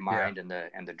angry Yeah. mind and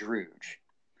the Druge.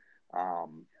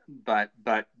 But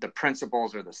the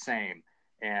principles are the same.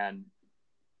 And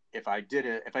if I did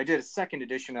a second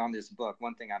edition on this book,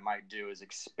 one thing I might do is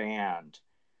expand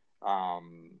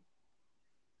um,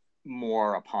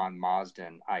 more upon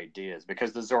Mazdan ideas,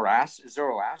 because the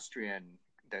Zoroastrian,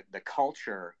 the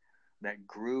culture that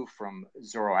grew from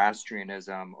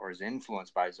Zoroastrianism, or is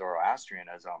influenced by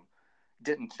Zoroastrianism,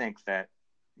 didn't think that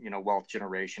wealth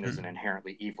generation is an Mm.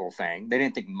 inherently evil thing. They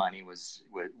didn't think money was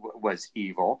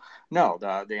evil. No,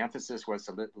 the emphasis was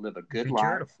to live a good Be life,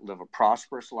 charitable. live a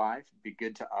prosperous life, be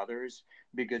good to others,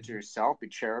 be good to Mhm. yourself, be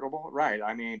charitable. Right?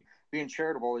 I mean, being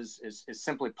charitable is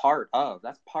simply part of,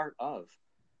 that's part of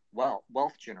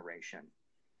wealth generation.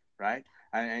 Right?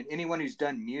 And anyone who's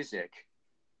done music,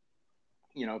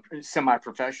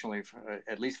 semi-professionally,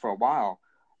 at least for a while,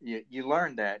 you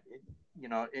learn that,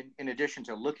 in addition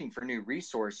to looking for new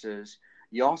resources,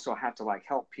 you also have to, like,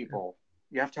 help Sure. people.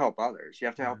 You have to help others. You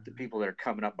have to help the Mhm. people that are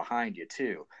coming up behind you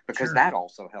too, because Sure. that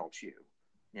also helps you.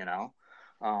 You know,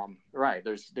 right?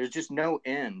 There's just no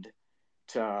end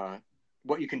to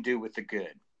what you can do with the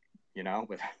good.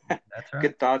 With That's right.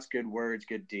 good thoughts, good words,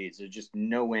 good deeds. There's just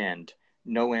no end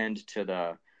to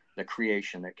the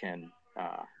creation that can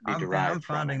be I'm derived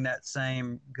from it. finding that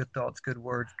same good thoughts, good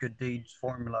words, good deeds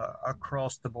formula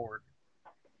across the board.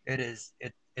 It's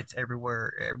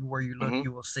everywhere. Everywhere you look, Mm-hmm.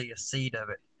 you will see a seed of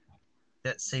it.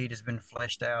 That seed has been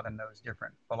fleshed out in those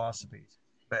different philosophies.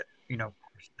 But of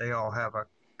course, they all have a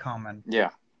common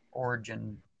Yeah.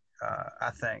 origin.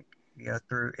 I think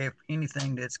through if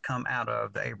anything that's come out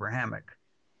of the Abrahamic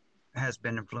has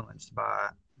been influenced by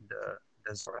the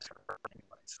Zoroastrian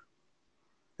anyway. So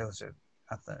those are,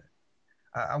 I think.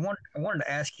 I wanted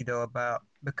to ask you though about,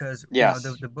 because Yes.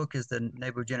 the book is the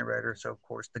Nebu generator, so of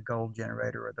course the gold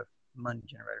generator or the money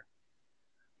generator.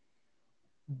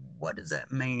 What does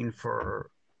that mean for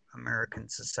American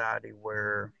society,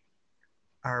 where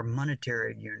our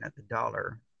monetary unit, the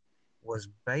dollar, was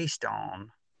based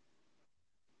on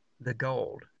the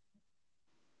gold,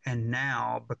 and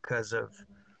now because of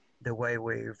the way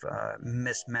we've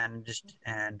mismanaged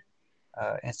and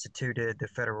instituted the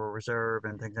Federal Reserve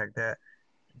and things like that,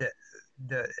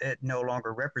 the, it no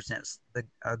longer represents the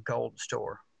gold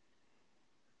store.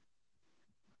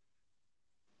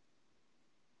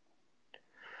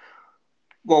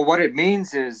 Well, what it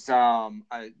means is, and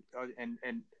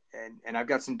and I've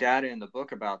got some data in the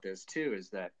book about this too, is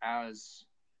that as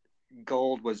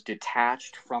gold was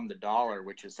detached from the dollar,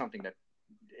 which is something that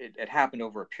it happened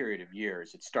over a period of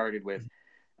years. It started with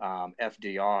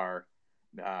FDR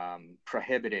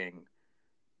prohibiting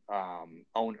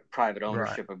private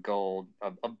ownership of gold,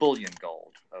 of bullion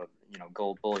gold, of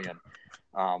gold bullion,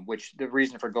 which the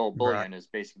reason for gold bullion is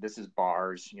basically this is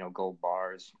bars, gold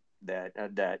bars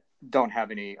that don't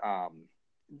have any.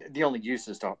 The only use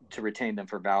is to retain them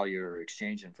for value or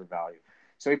exchange them for value.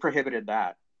 So he prohibited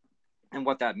that. And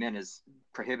what that meant is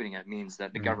prohibiting it means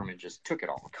that the government just took it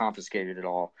all, confiscated it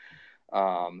all,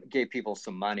 gave people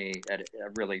some money at a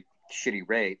really shitty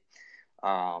rate.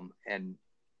 And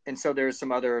so there's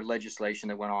some other legislation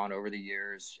that went on over the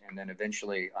years. And then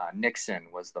eventually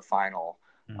Nixon was the final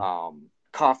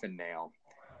coffin nail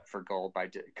for gold by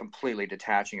completely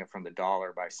detaching it from the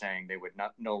dollar by saying they would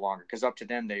no longer, because up to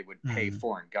then they would pay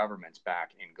foreign governments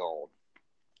back in gold.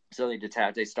 So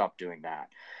they stopped doing that.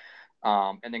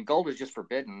 And then gold was just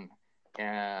forbidden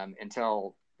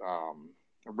until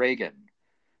Reagan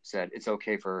said it's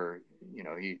okay for,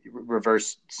 he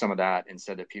reversed some of that and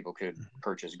said that people could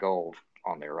purchase gold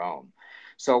on their own.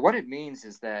 So what it means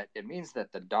is that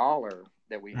the dollar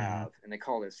that we have, and they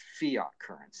call this fiat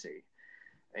currency,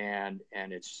 and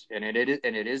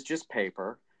it is just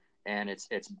paper, and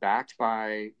it's backed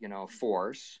by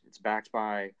force. It's backed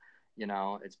by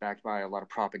a lot of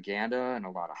propaganda and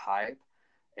a lot of hype.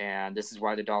 And this is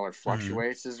why the dollar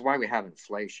fluctuates. This is why we have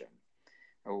inflation,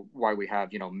 or why we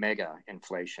have, mega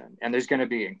inflation. And there's going to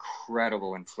be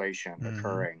incredible inflation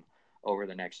occurring over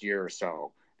the next year or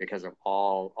so because of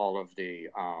all of the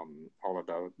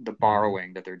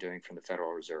borrowing that they're doing from the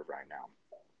Federal Reserve right now.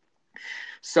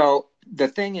 So the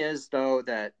thing is, though,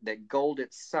 that gold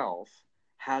itself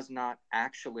has not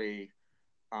actually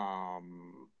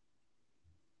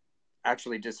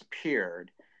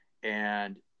disappeared,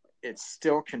 and it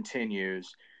still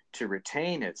continues to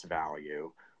retain its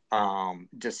value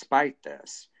despite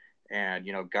this. And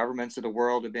governments of the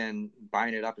world have been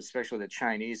buying it up, especially the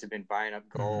Chinese have been buying up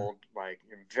gold like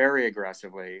very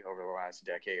aggressively over the last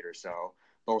decade or so,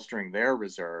 bolstering their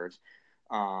reserves.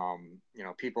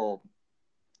 People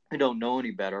who don't know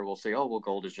any better will say, "Oh, well,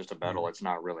 gold is just a metal; it's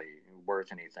not really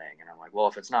worth anything." And I'm like, "Well,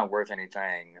 if it's not worth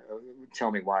anything,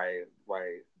 tell me why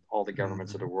all the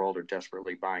governments of the world are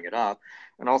desperately buying it up,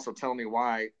 and also tell me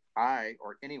why I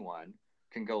or anyone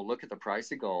can go look at the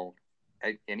price of gold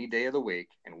at any day of the week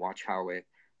and watch how it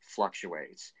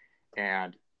fluctuates."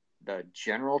 And the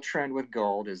general trend with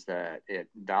gold is that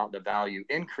the value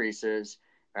increases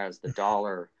as the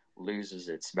dollar loses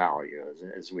its value,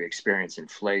 as we experience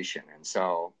inflation. And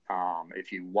so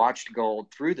if you watched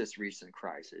gold through this recent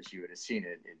crisis, you would have seen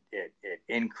it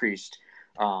increased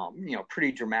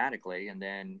pretty dramatically, and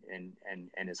then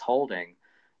and is holding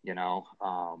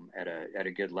at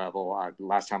a good level.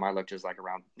 Last time I looked, it was like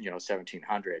around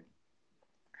 1,700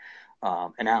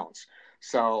 an ounce.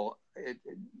 So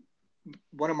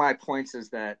one of my points is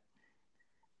that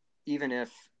even if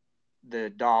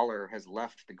the dollar has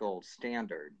left the gold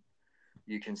standard,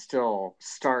 you can still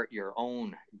start your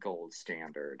own gold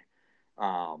standard,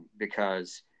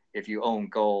 because if you own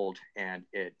gold, and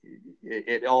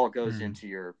it all goes into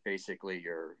your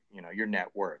net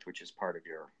worth, which is part of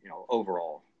your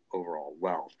overall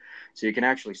wealth. So you can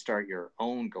actually start your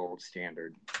own gold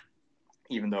standard,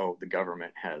 even though the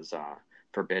government has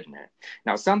forbidden it.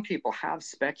 Now, some people have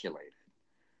speculated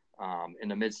in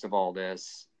the midst of all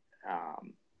this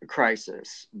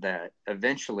crisis that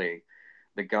eventually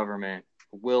the government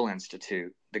will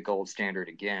institute the gold standard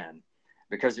again,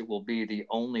 because it will be the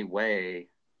only way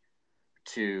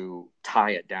to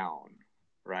tie it down,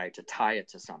 right? To tie it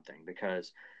to something,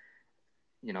 because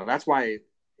that's why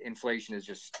inflation is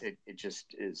just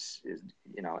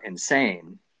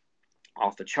insane,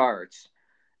 off the charts,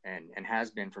 and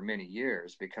has been for many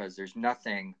years, because there's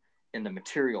nothing in the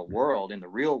material world, in the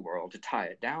real world, to tie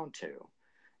it down to.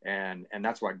 And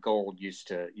that's what gold used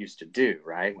to do,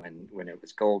 right? When it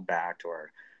was gold backed,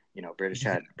 or British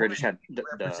had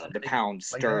the pound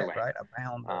sterling, right? A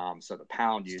pound. So the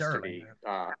pound used sterling,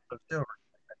 to be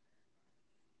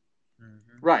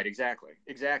right. Exactly.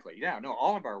 Yeah. No,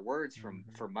 all of our words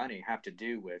for money have to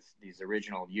do with these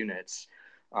original units.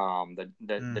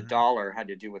 The dollar had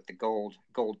to do with the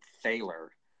gold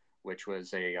thaler, which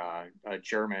was a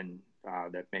German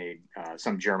that made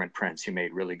some German prince who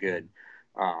made really good.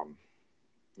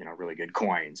 Really good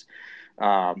coins.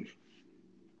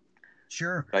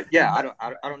 Sure. But yeah, I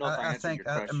don't know if I answered your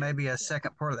question. Maybe a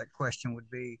second part of that question would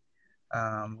be,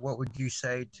 what would you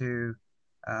say to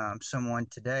someone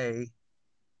today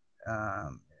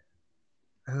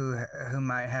who who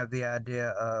might have the idea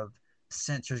of,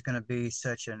 since there's going to be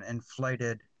such an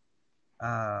inflated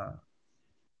uh,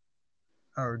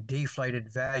 or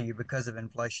deflated value because of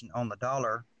inflation on the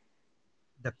dollar,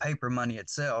 the paper money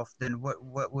itself, then what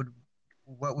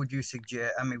would you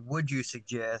suggest? I mean, would you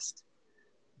suggest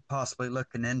possibly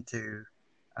looking into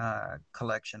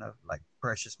collection of like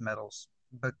precious metals?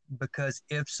 But because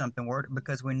if something were,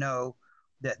 because we know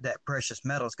that that precious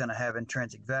metal is going to have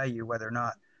intrinsic value, whether or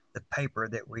not the paper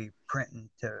that we print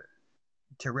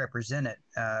to represent it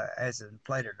as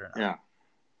inflated or not. Yeah.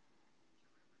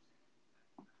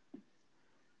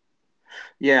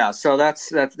 Yeah, so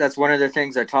that's one of the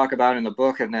things I talk about in the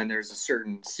book, and then there's a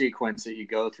certain sequence that you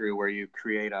go through where you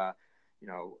create a, you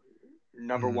know,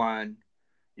 number one,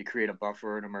 you create a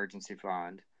buffer and emergency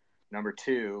fund. Number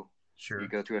two, you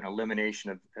go through an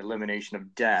elimination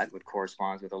of debt, which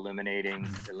corresponds with eliminating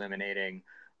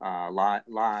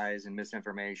lies and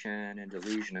misinformation and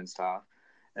delusion and stuff.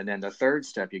 And then the third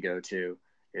step you go to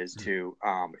is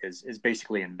is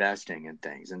basically investing in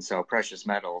things, and so precious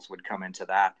metals would come into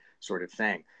that sort of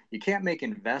thing. You can't make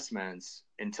investments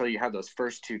until you have those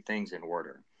first two things in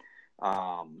order.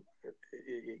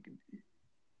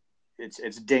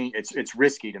 It's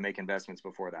risky to make investments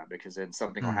before that, because then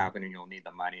something will happen and you'll need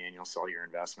the money and you'll sell your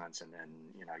investments, and then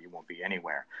you won't be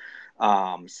anywhere.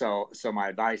 So my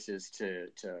advice is to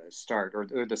start,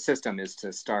 or the system is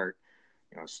to start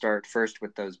start first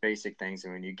with those basic things,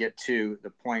 and when you get to the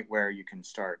point where you can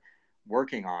start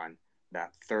working on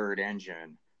that third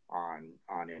engine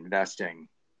on investing,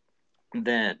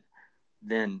 then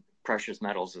precious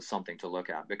metals is something to look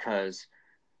at, because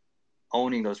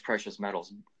owning those precious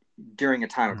metals during a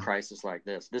time of crisis like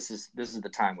this is the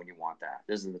time when you want that.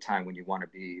 This is the time when you want to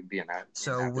be in that.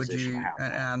 So in that would position you?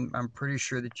 And I'm pretty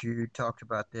sure that you talked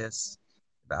about this,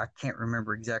 but I can't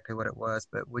remember exactly what it was.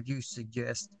 But would you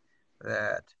suggest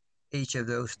that each of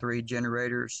those three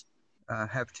generators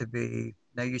have to be?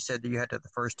 Now you said that you had to have the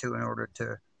first two in order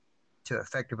to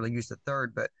effectively use the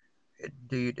third, but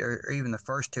or even the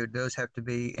first two, those have to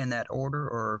be in that order,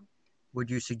 or would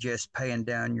you suggest paying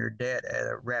down your debt at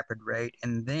a rapid rate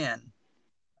and then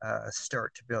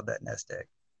start to build that nest egg,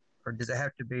 or does it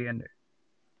have to be in there?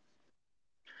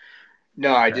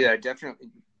 No, okay. I did. I definitely.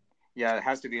 Yeah, it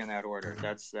has to be in that order.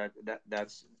 That's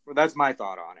my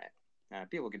thought on it.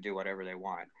 People can do whatever they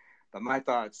want, but my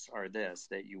thoughts are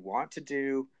that you want to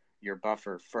do your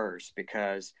buffer first,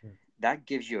 because that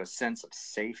gives you a sense of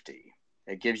safety.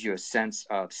 It gives you a sense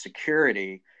of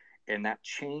security, and that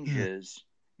changes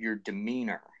your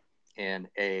demeanor in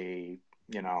a,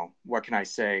 what can I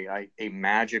say, a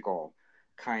magical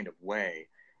kind of way.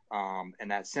 And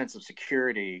that sense of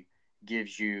security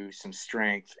gives you some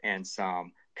strength and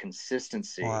some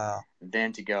consistency,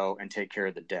 then to go and take care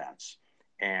of the debts.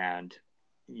 And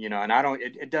and I don't,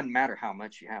 it doesn't matter how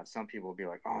much you have. Some people will be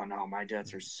like, oh no, my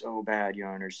debts are so bad, you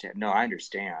don't understand. No, I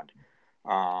understand.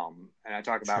 And I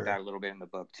talk about that a little bit in the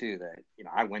book too, that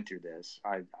I went through this.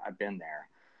 I've been there.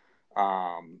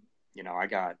 I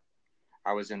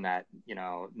was in that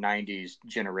 90s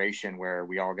generation where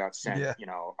we all got sent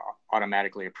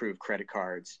automatically approved credit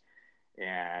cards,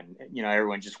 and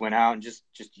everyone just went out and just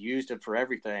used it for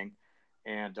everything.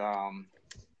 And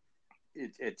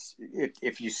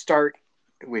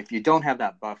if you don't have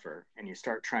that buffer and you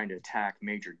start trying to attack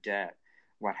major debt,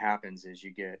 what happens is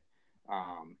you get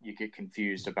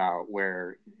confused about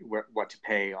what to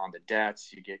pay on the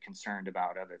debts. You get concerned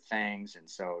about other things, and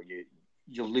so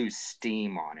you lose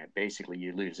steam on it. Basically,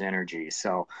 you lose energy.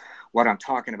 So what I'm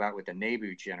talking about with the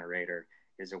Nebu generator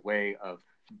is a way of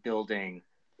building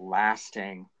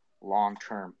lasting,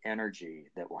 long-term energy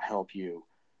that will help you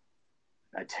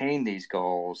attain these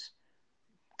goals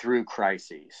through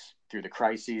the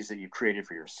crises that you created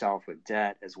for yourself with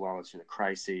debt, as well as through the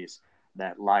crises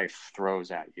that life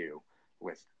throws at you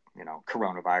with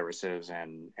coronaviruses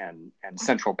and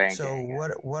central banking. So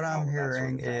what I'm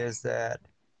hearing is that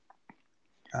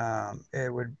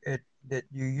that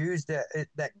you use that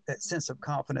sense of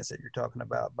confidence that you're talking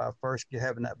about by first you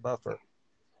having that buffer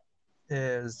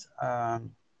is a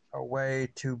way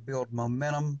to build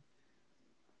momentum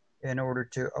in order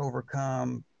to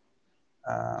overcome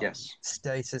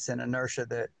stasis and inertia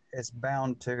that is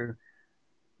bound to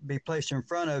be placed in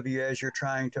front of you as you're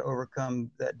trying to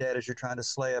overcome that debt, as you're trying to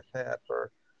slay a pep,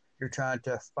 or you're trying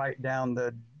to fight down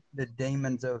the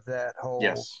demons of that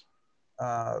whole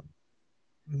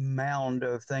mound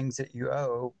of things that you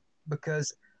owe.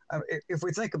 Because if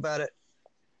we think about it,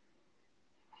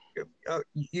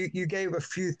 you gave a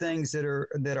few things that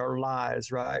are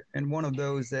lies, right? And one of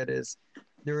those that is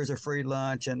there is a free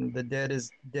lunch and the debt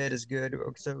is good.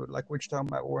 So like what you're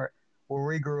talking about, where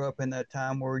we grew up in that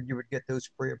time where you would get those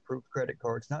pre-approved credit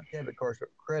cards, not debit cards, but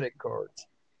credit cards.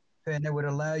 And it would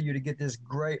allow you to get this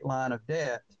great line of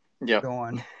debt Yep.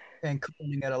 going and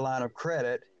calling it a line of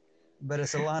credit, but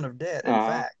it's a line of debt, in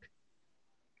Uh-huh. fact.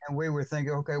 And we were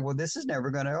thinking, okay, well, this is never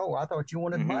going to, oh, I thought you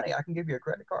wanted Mm-hmm. money. I can give you a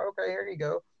credit card. Okay, here you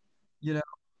go. You know,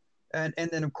 and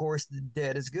then, of course, the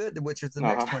debt is good, which is the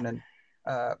Uh-huh. next one. And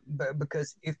but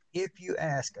because if you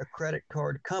ask a credit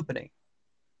card company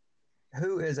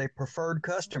who is a preferred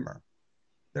customer,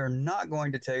 they're not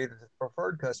going to tell you that the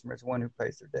preferred customer is one who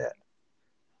pays their debt.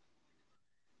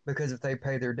 Because if they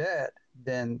pay their debt,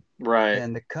 then Right.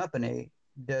 the company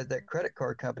does that credit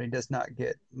card company does not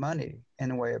get money in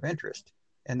the way of interest,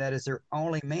 and that is their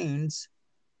only means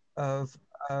of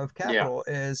Yeah. capital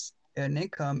is an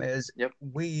income is Yep.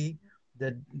 we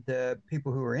the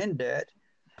people who are in debt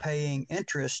paying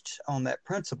interest on that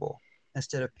principal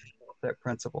instead of paying off that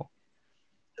principal.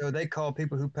 So they call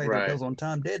people who pay their Right. bills on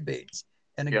time deadbeats.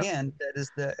 And Yep. again,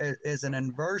 that is an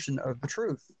inversion of the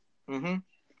truth. Mm-hmm.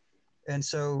 And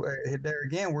so there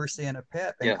again, we're seeing a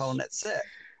pep and calling Yes. it sect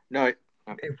No.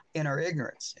 in our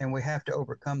ignorance, and we have to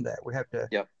overcome that. We have to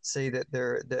Yep. see that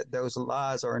those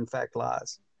lies are in fact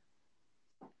lies.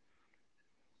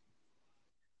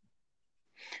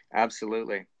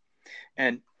 Absolutely.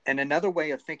 And another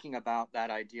way of thinking about that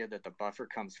idea that the buffer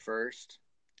comes first,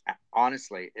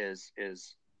 honestly, is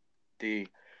the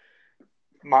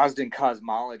Mazdan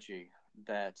cosmology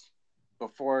that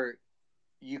before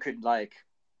you could like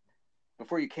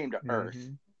before you came to Earth,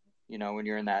 Mm-hmm. when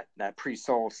you're in that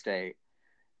pre-soul state,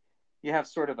 you have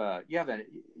sort of you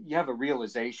have a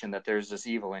realization that there's this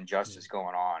evil injustice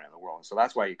going on in the world. So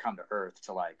that's why you come to Earth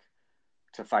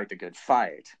to fight the good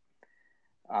fight.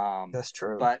 That's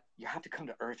true. But you have to come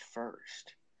to Earth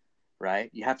first, right?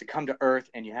 You have to come to Earth,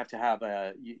 and you have to have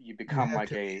you You become have like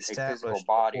to be a physical established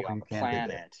body before on you the can do that.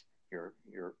 planet.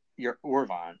 Your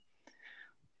Urvan,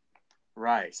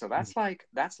 right? So that's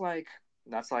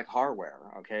like hardware.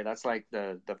 Okay, that's like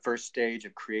the first stage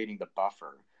of creating the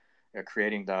buffer,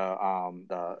 creating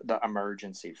the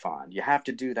emergency fund. You have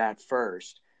to do that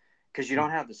first because you don't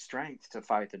have the strength to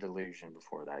fight the delusion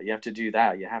before that. You have to do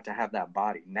that. You have to have that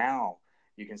body. Now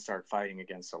you can start fighting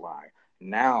against the lie.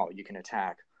 Now you can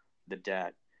attack the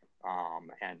debt,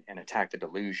 and attack the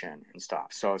delusion and stuff.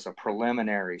 So it's a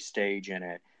preliminary stage in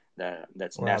it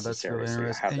that's Wow, that's necessary. really So you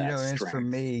interesting. have And that as for strength.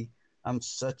 me, I'm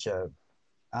such a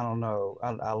I don't know.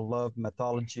 I love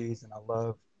mythologies and I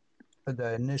love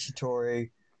the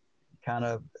initiatory kind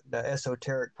of the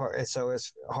esoteric part. So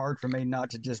it's hard for me not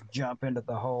to just jump into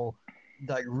the whole,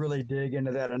 like really dig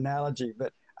into that analogy.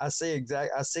 But I see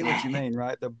what you mean,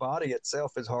 right? The body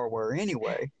itself is hardware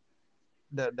anyway.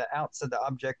 The outside, the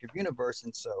objective universe,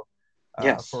 and so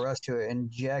Yes. for us to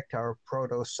inject our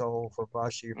proto soul for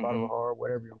Vashi, Mm-hmm. Vadavahar,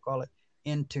 whatever you call it,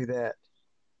 into that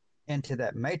into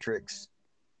that matrix,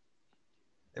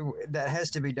 that has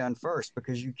to be done first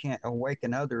because you can't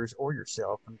awaken others or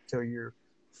yourself until you're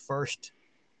first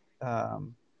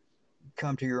um,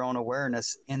 come to your own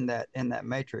awareness in that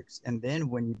matrix. And then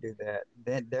when you do that,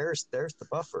 then there's the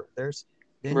buffer. There's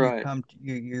then you Right. come to,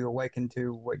 you awaken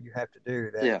to what you have to do.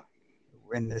 That Yeah.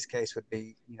 in this case would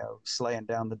be slaying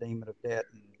down the demon of debt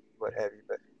and what have you.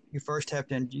 But you first have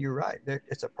to. You're right.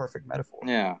 It's a perfect metaphor.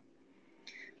 Yeah.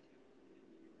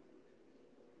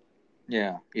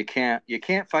 Yeah. You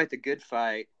can't fight the good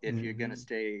fight Mm-hmm. if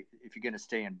you're gonna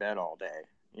stay in bed all day.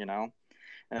 You know,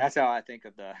 and that's how I think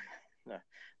of the,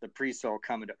 the pre-soul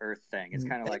coming to Earth thing. It's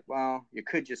kind of like, well, you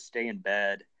could just stay in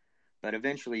bed, but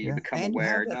eventually you Yeah, become and you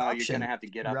have aware. that No, you're gonna option, have to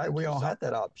get up right? and We do all had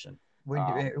that something. option.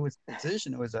 Um, It was a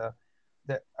decision. It was a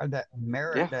that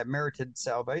yeah. merited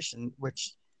salvation,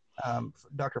 which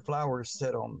Dr. Flowers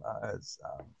said on his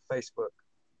Facebook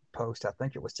post. I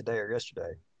think it was today or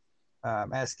yesterday,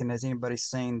 asking, "Has anybody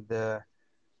seen the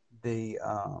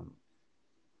um,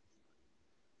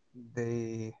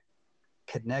 the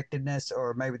connectedness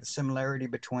or maybe the similarity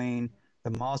between the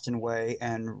Mazdan way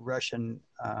and Russian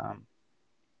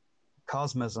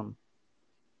cosmism?"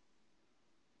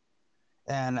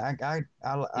 And I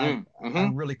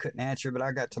Mm-hmm. really couldn't answer, but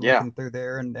I got to Yeah. looking through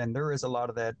there, and there is a lot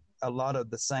of that, a lot of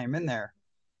the same in there,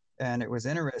 and it was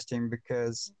interesting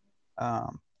because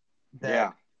um,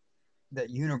 that Yeah.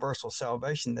 universal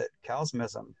salvation that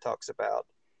Cosmism talks about,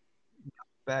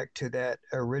 back to that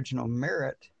original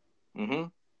merit, Mm-hmm.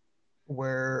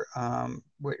 where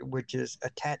which is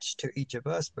attached to each of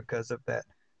us because of that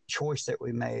choice that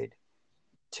we made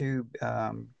to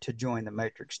join the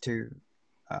matrix,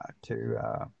 uh, to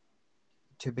uh,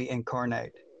 to be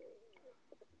incarnate.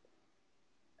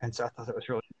 And so I thought that was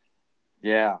really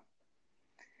Yeah.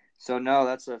 So no,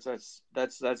 that's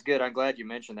good. I'm glad you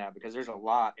mentioned that because there's a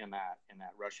lot in that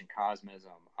Russian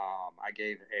cosmism. I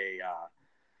gave a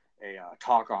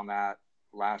talk on that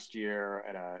last year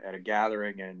at a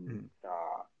gathering in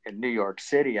New York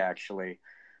City actually,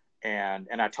 and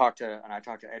I talked to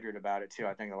Edward about it too.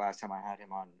 I think the last time I had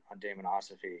him on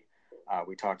Demonosophy,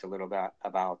 we talked a little bit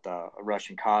about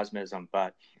Russian cosmism,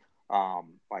 but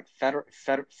like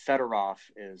Fedorov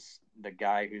is the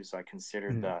guy who's like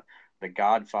considered the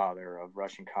godfather of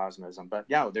Russian cosmism. But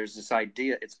yeah, there's this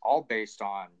idea. It's all based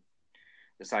on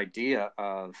this idea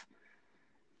of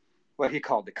what he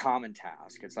called the common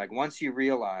task. It's like once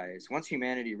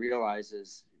humanity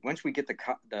realizes, once we get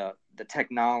the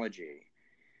technology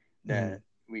that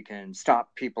we can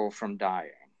stop people from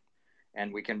dying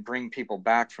and we can bring people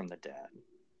back from the dead,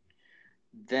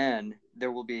 then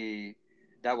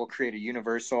that will create a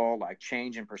universal like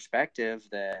change in perspective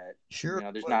that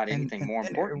there's not anything more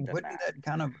important than wouldn't that. that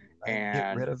kind of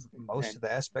get rid of most of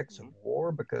the aspects of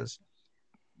war, because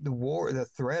the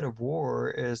threat of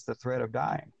war is the threat of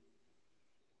dying.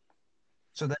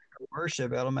 So that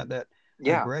coercive element, that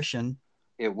aggression,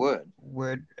 it would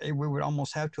we would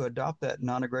almost have to adopt that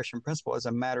non-aggression principle as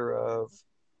a matter of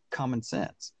common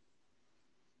sense.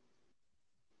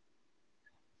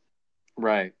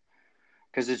 Right.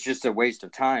 Because it's just a waste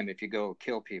of time if you go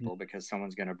kill people because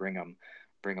someone's going to bring them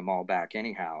all back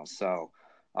anyhow. So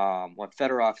what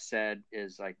Fedorov said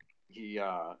is like he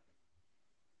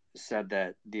said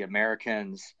that the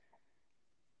Americans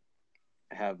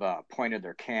have pointed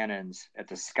their cannons at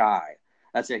the sky.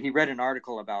 That's it. He read an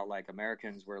article about like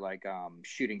Americans were like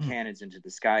shooting cannons into the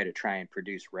sky to try and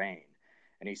produce rain.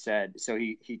 And he said, so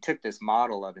he took this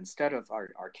model of, instead of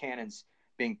our cannons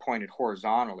being pointed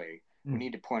horizontally, we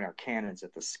need to point our cannons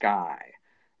at the sky,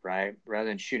 right? Rather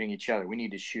than shooting each other, we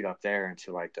need to shoot up there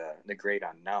into like the great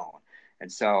unknown.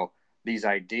 And so these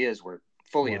ideas were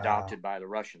fully adopted by the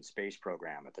Russian space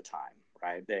program at the time,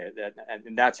 right?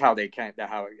 And that's how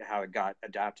how it got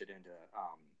adapted into,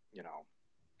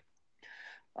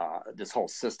 this whole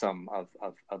system of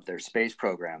their space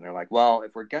program. They're like, well,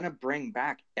 if we're going to bring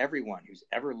back everyone who's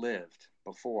ever lived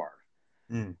before,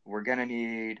 we're going to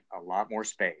need a lot more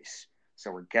space. So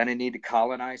we're going to need to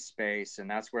colonize space. And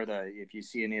that's where if you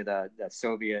see any of that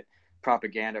Soviet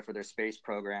propaganda for their space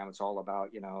program, it's all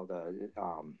about, the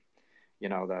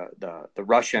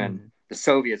Russian, the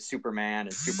Soviet Superman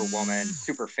and Superwoman,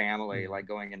 super family, like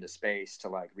going into space to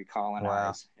like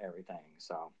recolonize everything.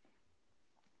 So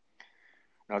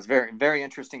it's very, very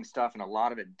interesting stuff. And a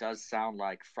lot of it does sound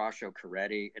like Frasco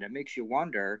Coretti. And it makes you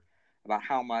wonder about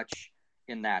how much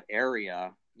in that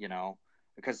area,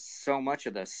 because so much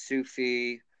of the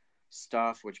Sufi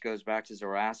stuff, which goes back to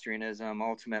Zoroastrianism,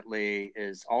 ultimately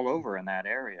is all over in that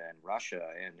area in Russia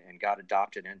and got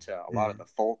adopted into a lot of the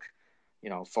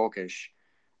folkish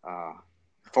I've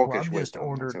wisdom. just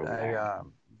ordered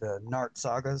the Nart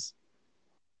Sagas,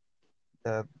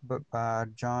 the book by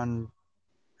John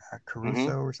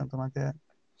Caruso or something like that.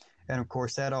 And of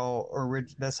course, that's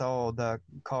all the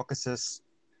Caucasus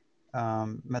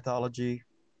mythology.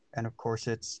 And of course,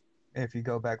 if you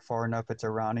go back far enough, it's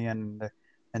Iranian,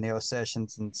 and the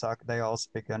Ossetians and they all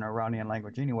speak an Iranian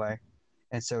language anyway.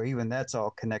 And so even that's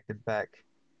all connected back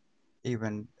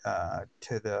even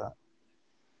to the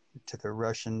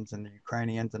Russians and the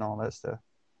Ukrainians and all that stuff.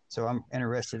 So I'm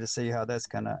interested to see how that's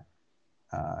going to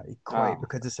equate,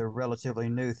 because it's a relatively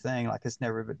new thing. Like it's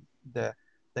never been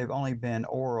they've only been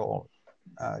oral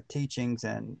teachings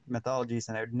and mythologies,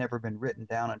 and they've never been written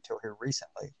down until here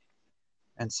recently.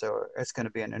 And so it's going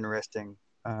to be an interesting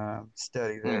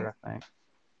study there, I think,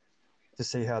 to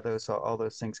see how all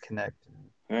those things connect.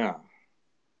 Yeah.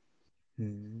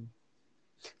 Mm-hmm.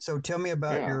 So tell me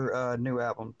about your new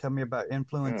album. Tell me about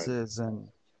influences and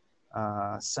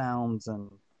sounds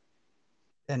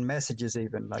and messages,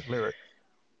 even like lyrics.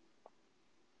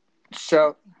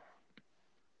 So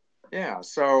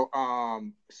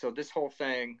this whole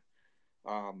thing,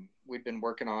 we've been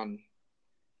working on,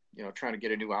 trying to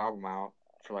get a new album out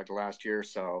for like the last year or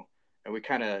so, and we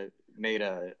kind of made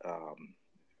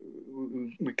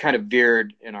we kind of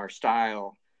veered in our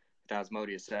style with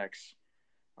Asmodeus X.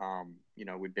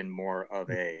 We've been more of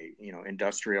a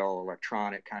industrial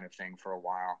electronic kind of thing for a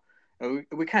while.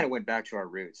 We kind of went back to our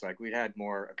roots. Like we had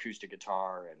more acoustic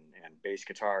guitar and bass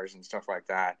guitars and stuff like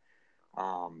that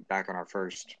back on our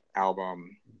first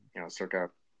album,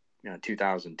 circa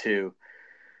 2002.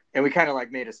 And we kind of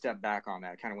like made a step back on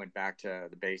that, kind of went back to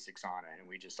the basics on it. And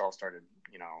we just all started,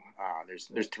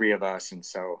 there's three of us. And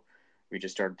so we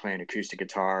just started playing acoustic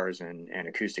guitars and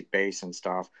acoustic bass and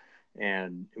stuff.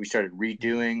 And we started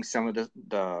redoing some of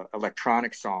the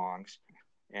electronic songs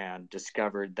and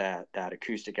discovered that that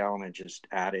acoustic element just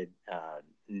added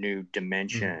new Mm.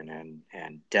 dimension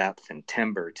and depth and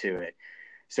timbre to it.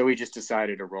 So we just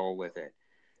decided to roll with it.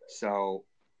 So,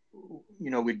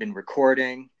 we'd been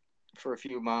recording for a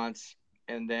few months,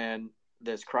 and then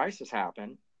this crisis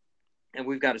happened, and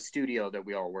we've got a studio that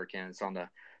we all work in. It's on the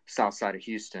south side of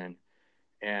Houston,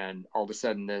 and all of a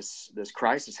sudden this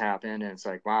crisis happened, and it's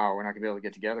like, wow, we're not gonna be able to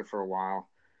get together for a while.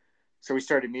 So we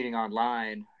started meeting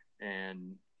online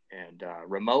and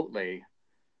remotely,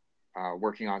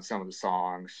 working on some of the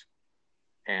songs,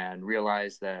 and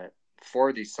realized that four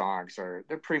of these songs they're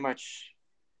pretty much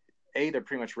they're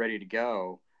pretty much ready to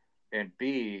go, and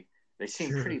B, they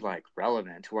seem Sure. pretty like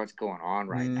relevant to what's going on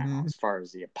right now Mm-hmm. as far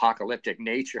as the apocalyptic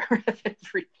nature of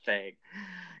everything.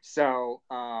 So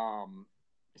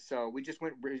so we just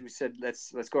went. We said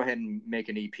let's go ahead and make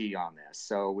an EP on this.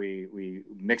 So we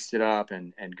mixed it up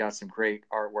and got some great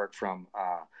artwork from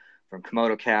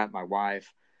Komodo Cat, my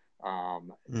wife,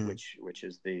 Mm. which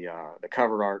is the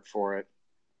cover art for it,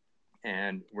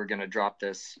 and we're gonna drop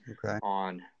this Okay.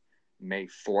 on May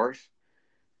 4th.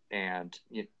 And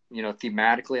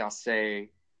thematically, I'll say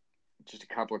just a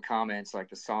couple of comments, like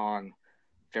the song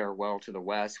 "Farewell to the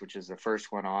West," which is the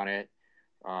first one on it.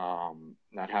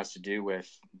 That has to do with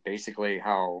basically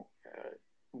how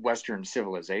Western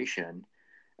civilization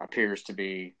appears to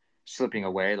be slipping Mm.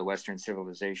 away. The Western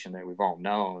civilization that we've all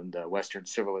known, the Western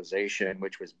civilization,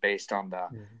 which was based on the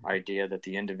Mm. idea that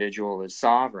the individual is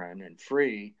sovereign and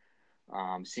free,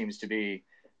 seems to be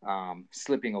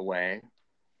slipping away.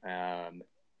 Um,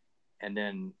 and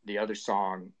then the other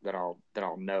song that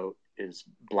I'll note is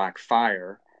Black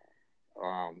Fire,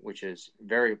 which is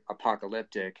very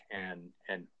apocalyptic and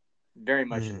very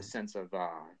much in the Mm. sense of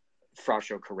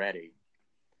Frasco Coretti.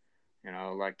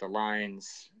 Like the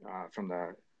lines from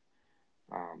the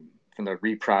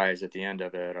reprise at the end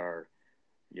of it are,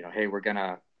 hey, we're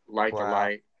gonna light the Wow.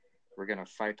 light, we're gonna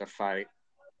fight the fight,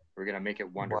 we're gonna make it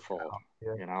Wow. wonderful,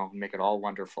 Yeah. make it all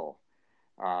wonderful.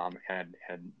 And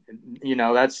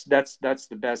that's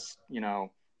the best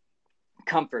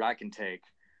comfort I can take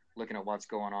looking at what's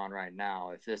going on right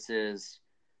now. If this is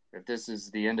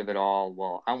the end of it all,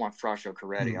 well, I want Frasco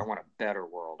Coretti. I Mm. want a better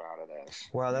world out of this.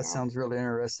 Wow, that sounds really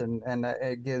interesting, and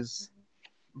it gives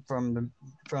from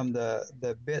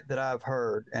the bit that I've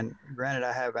heard. And granted,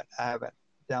 I haven't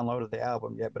downloaded the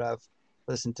album yet, but I've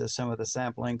listened to some of the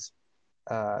samplings.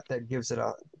 That gives it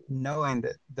a knowing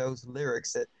that those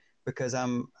lyrics that because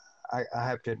I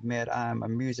have to admit I'm a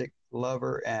music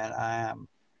lover, and I am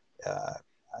uh,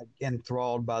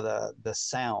 enthralled by the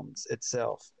sounds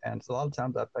itself. And a lot of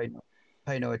times I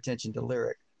pay no attention to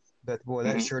lyric, but boy,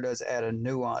 that Mm-hmm. sure does add a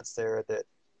nuance there. That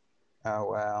oh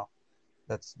wow,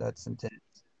 that's intense.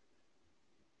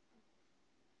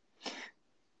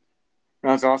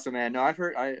 That's awesome, man. No, I've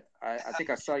heard. I think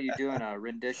I saw you doing a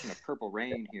rendition of Purple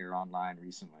Rain here online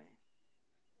recently.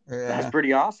 That's Yeah,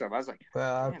 pretty awesome. I was like,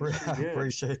 well, damn, that's pretty I good.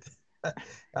 appreciate that.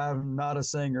 I'm not a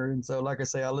singer, and so like I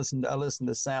say, I listen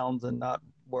to sounds and not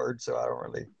words, so I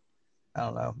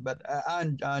don't know, but I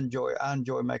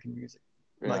enjoy making music.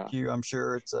 Yeah. Like you, I'm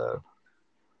sure it's a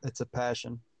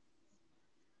passion.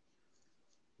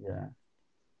 Yeah,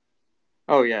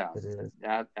 Oh yeah. it is.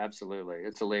 Absolutely.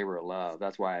 It's a labor of love.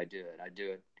 That's why I do it. I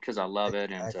do it because I love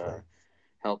it and Exactly. to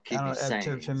help I keep me don't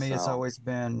to sane. me it's So always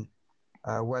been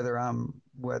whether I'm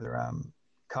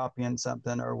copying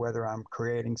something or whether I'm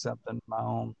creating something my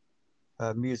own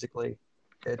musically.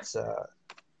 It's uh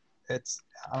it's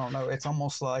I don't know. It's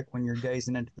almost like when you're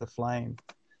gazing into the flame.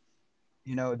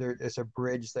 There's a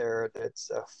bridge there that's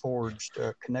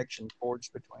a connection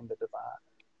forged between the divine,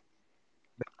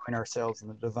 between ourselves and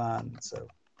the divine. So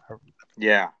I,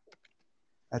 yeah,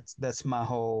 that's my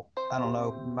whole. I don't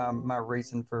know my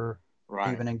reason for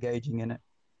right. even engaging in it.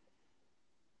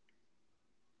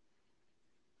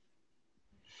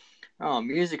 Oh,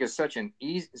 music is such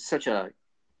a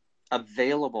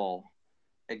available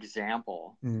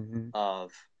example Mm-hmm.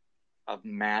 of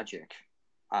magic.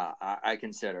 I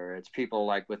consider it's people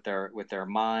like with their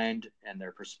mind and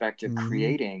their perspective Mm-hmm.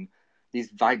 creating these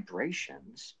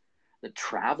vibrations that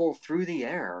travel through the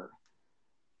air,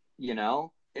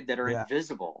 that are Yeah.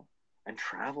 invisible and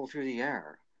travel through the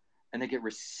air, and they get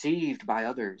received by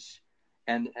others,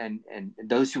 and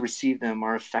those who receive them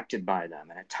are affected by them,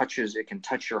 and it can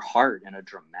touch your heart in a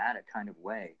dramatic kind of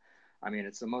way. I mean,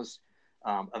 it's the most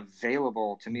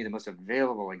available to me, the most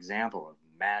available example of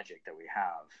magic that we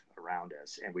have around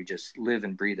us, and we just live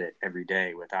and breathe it every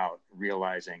day without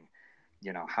realizing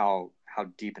how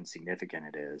deep and significant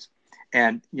it is.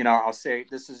 And I'll say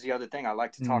this is the other thing I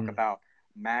like to talk Mm. about: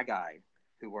 magi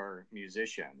who were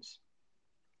musicians.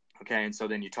 Okay, and so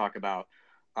then you talk about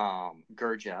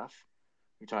Gurdjieff,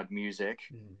 who taught music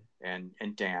Mm.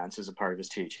 and dance as a part of his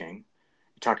teaching.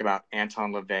 You talk about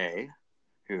Anton LaVey,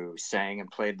 who sang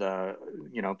and played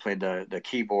the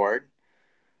keyboard.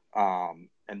 And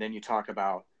then you talk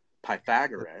about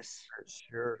Pythagoras,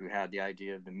 Sure. who had the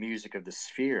idea of the music of the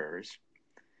spheres.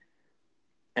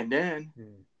 And then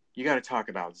you got to talk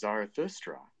about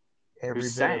Zarathustra, Every who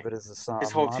bit sang. of it is a song.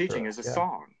 His whole teaching is a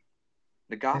song.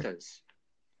 The Gathas.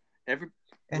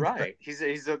 Right. He's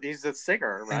a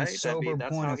singer, right? And sober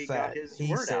that's point how of he fact, got his he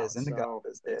word says out. in the So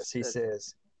Gathas this. He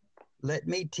says, "Let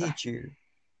me teach you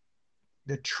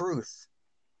the truth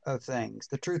of things,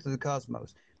 the truth of the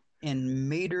cosmos, in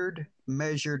metered,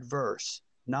 measured verse,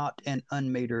 not in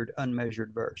unmetered,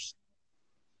 unmeasured verse."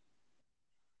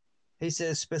 He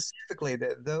says specifically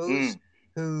that those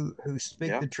who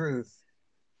speak the truth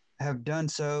have done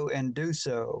so and do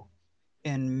so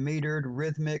in metered,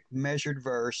 rhythmic, measured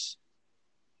verse,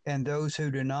 and those who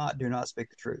do not speak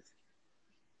the truth.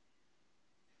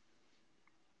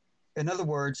 In other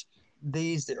words,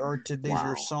 these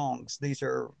are songs, these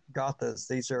are gathas,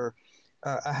 these are.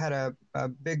 I had a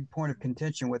big point of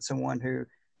contention with someone who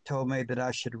told me that I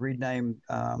should rename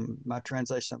my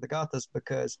translation of the gathas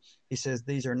because he says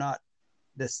these are not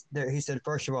this. He said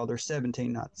first of all they're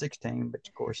 17, not 16, but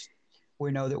of course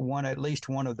we know that at least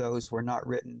one of those were not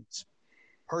written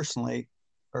personally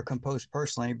or composed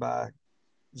personally by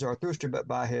Zarathustra, but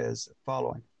by his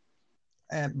following,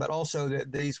 but also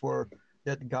that these were.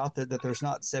 That there's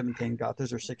not 17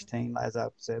 gathas or 16, as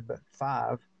I've said, but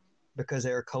 5, because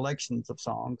they are collections of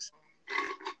songs.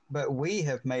 But we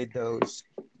have made those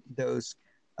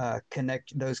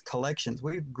collections.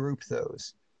 We've grouped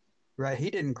those, right? He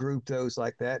didn't group those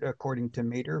like that according to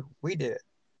meter. We did.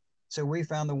 So we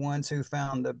found the ones who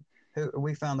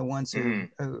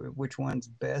which ones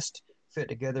best fit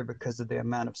together because of the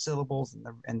amount of syllables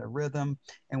and the rhythm,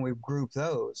 and we've grouped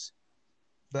those.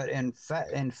 But in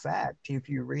fact, if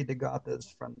you read the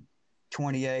gathas from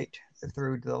 28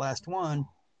 through to the last one,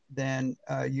 then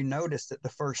you notice that the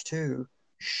first 2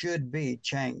 should be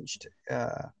changed.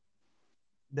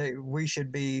 We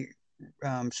should be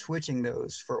switching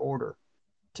those for order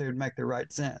to make the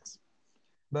right sense.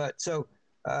 But so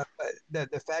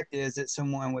the fact is that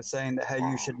someone was saying that, hey,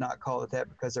 you should not call it that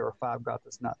because there are 5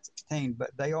 gathas, not 16,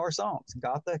 but they are songs.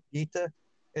 Gatha, Gita,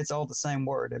 it's all the same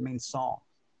word. It means song,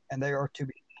 and they are to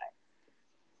be.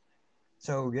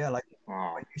 So yeah, like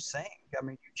when you sing, I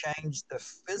mean, you change the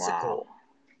physical,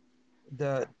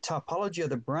 the topology of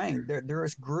the brain. There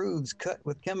is grooves cut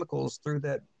with chemicals through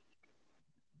the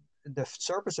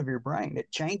surface of your brain. It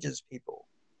changes people.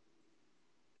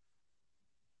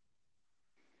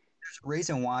 There's a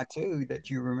reason why too that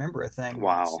you remember a thing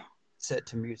when it's set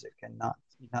to music and not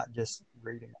just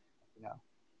reading it, you know.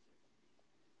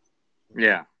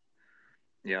 Yeah.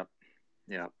 Yep.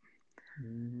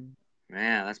 Mm-hmm.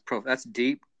 Man, that's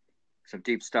deep. Some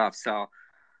deep stuff. So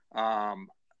I'm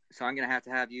gonna have to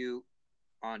have you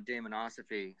on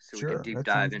Daemonosophy so we can deep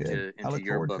dive into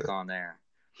your book on there.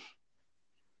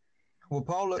 Well,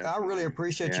 Paul, look, definitely. I really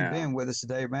appreciate you being with us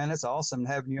today, man. It's awesome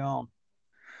having you on.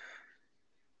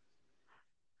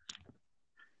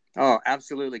 Oh,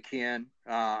 absolutely, Ken.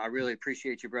 I really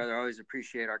appreciate you, brother. I always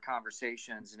appreciate our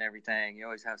conversations and everything. You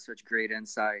always have such great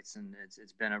insights, and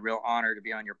it's been a real honor to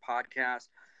be on your podcast.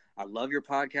 I love your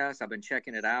podcast. I've been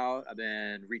checking it out. I've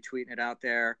been retweeting it out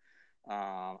there.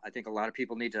 I think a lot of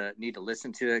people need to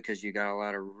listen to it because you got a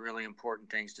lot of really important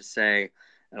things to say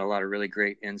and a lot of really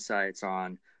great insights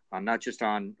on not just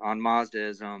on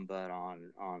Mazdaism, but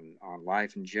on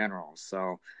life in general.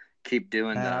 So keep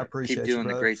doing the great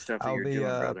stuff that you're doing,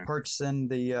 brother. I'll be purchasing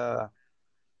the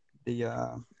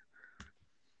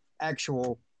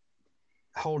actual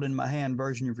hold in my hand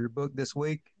version of your book this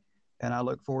week, and I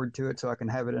look forward to it so I can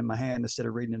have it in my hand instead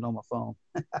of reading it on my phone.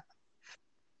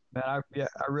 Man, I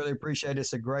really appreciate it.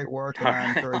 It's a great work, and I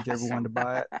encourage everyone to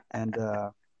buy it and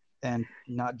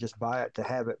not just buy it to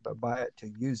have it, but buy it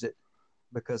to use it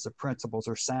because the principles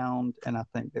are sound, and I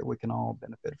think that we can all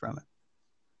benefit from it.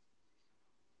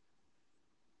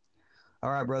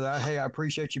 All right, brother. Hey, I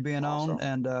appreciate you being on,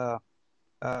 and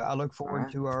I look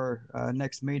forward to our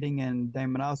next meeting in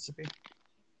Daemonosophy.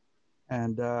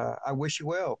 And I wish you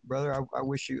well, brother. I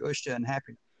wish you Ushta and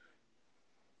happiness.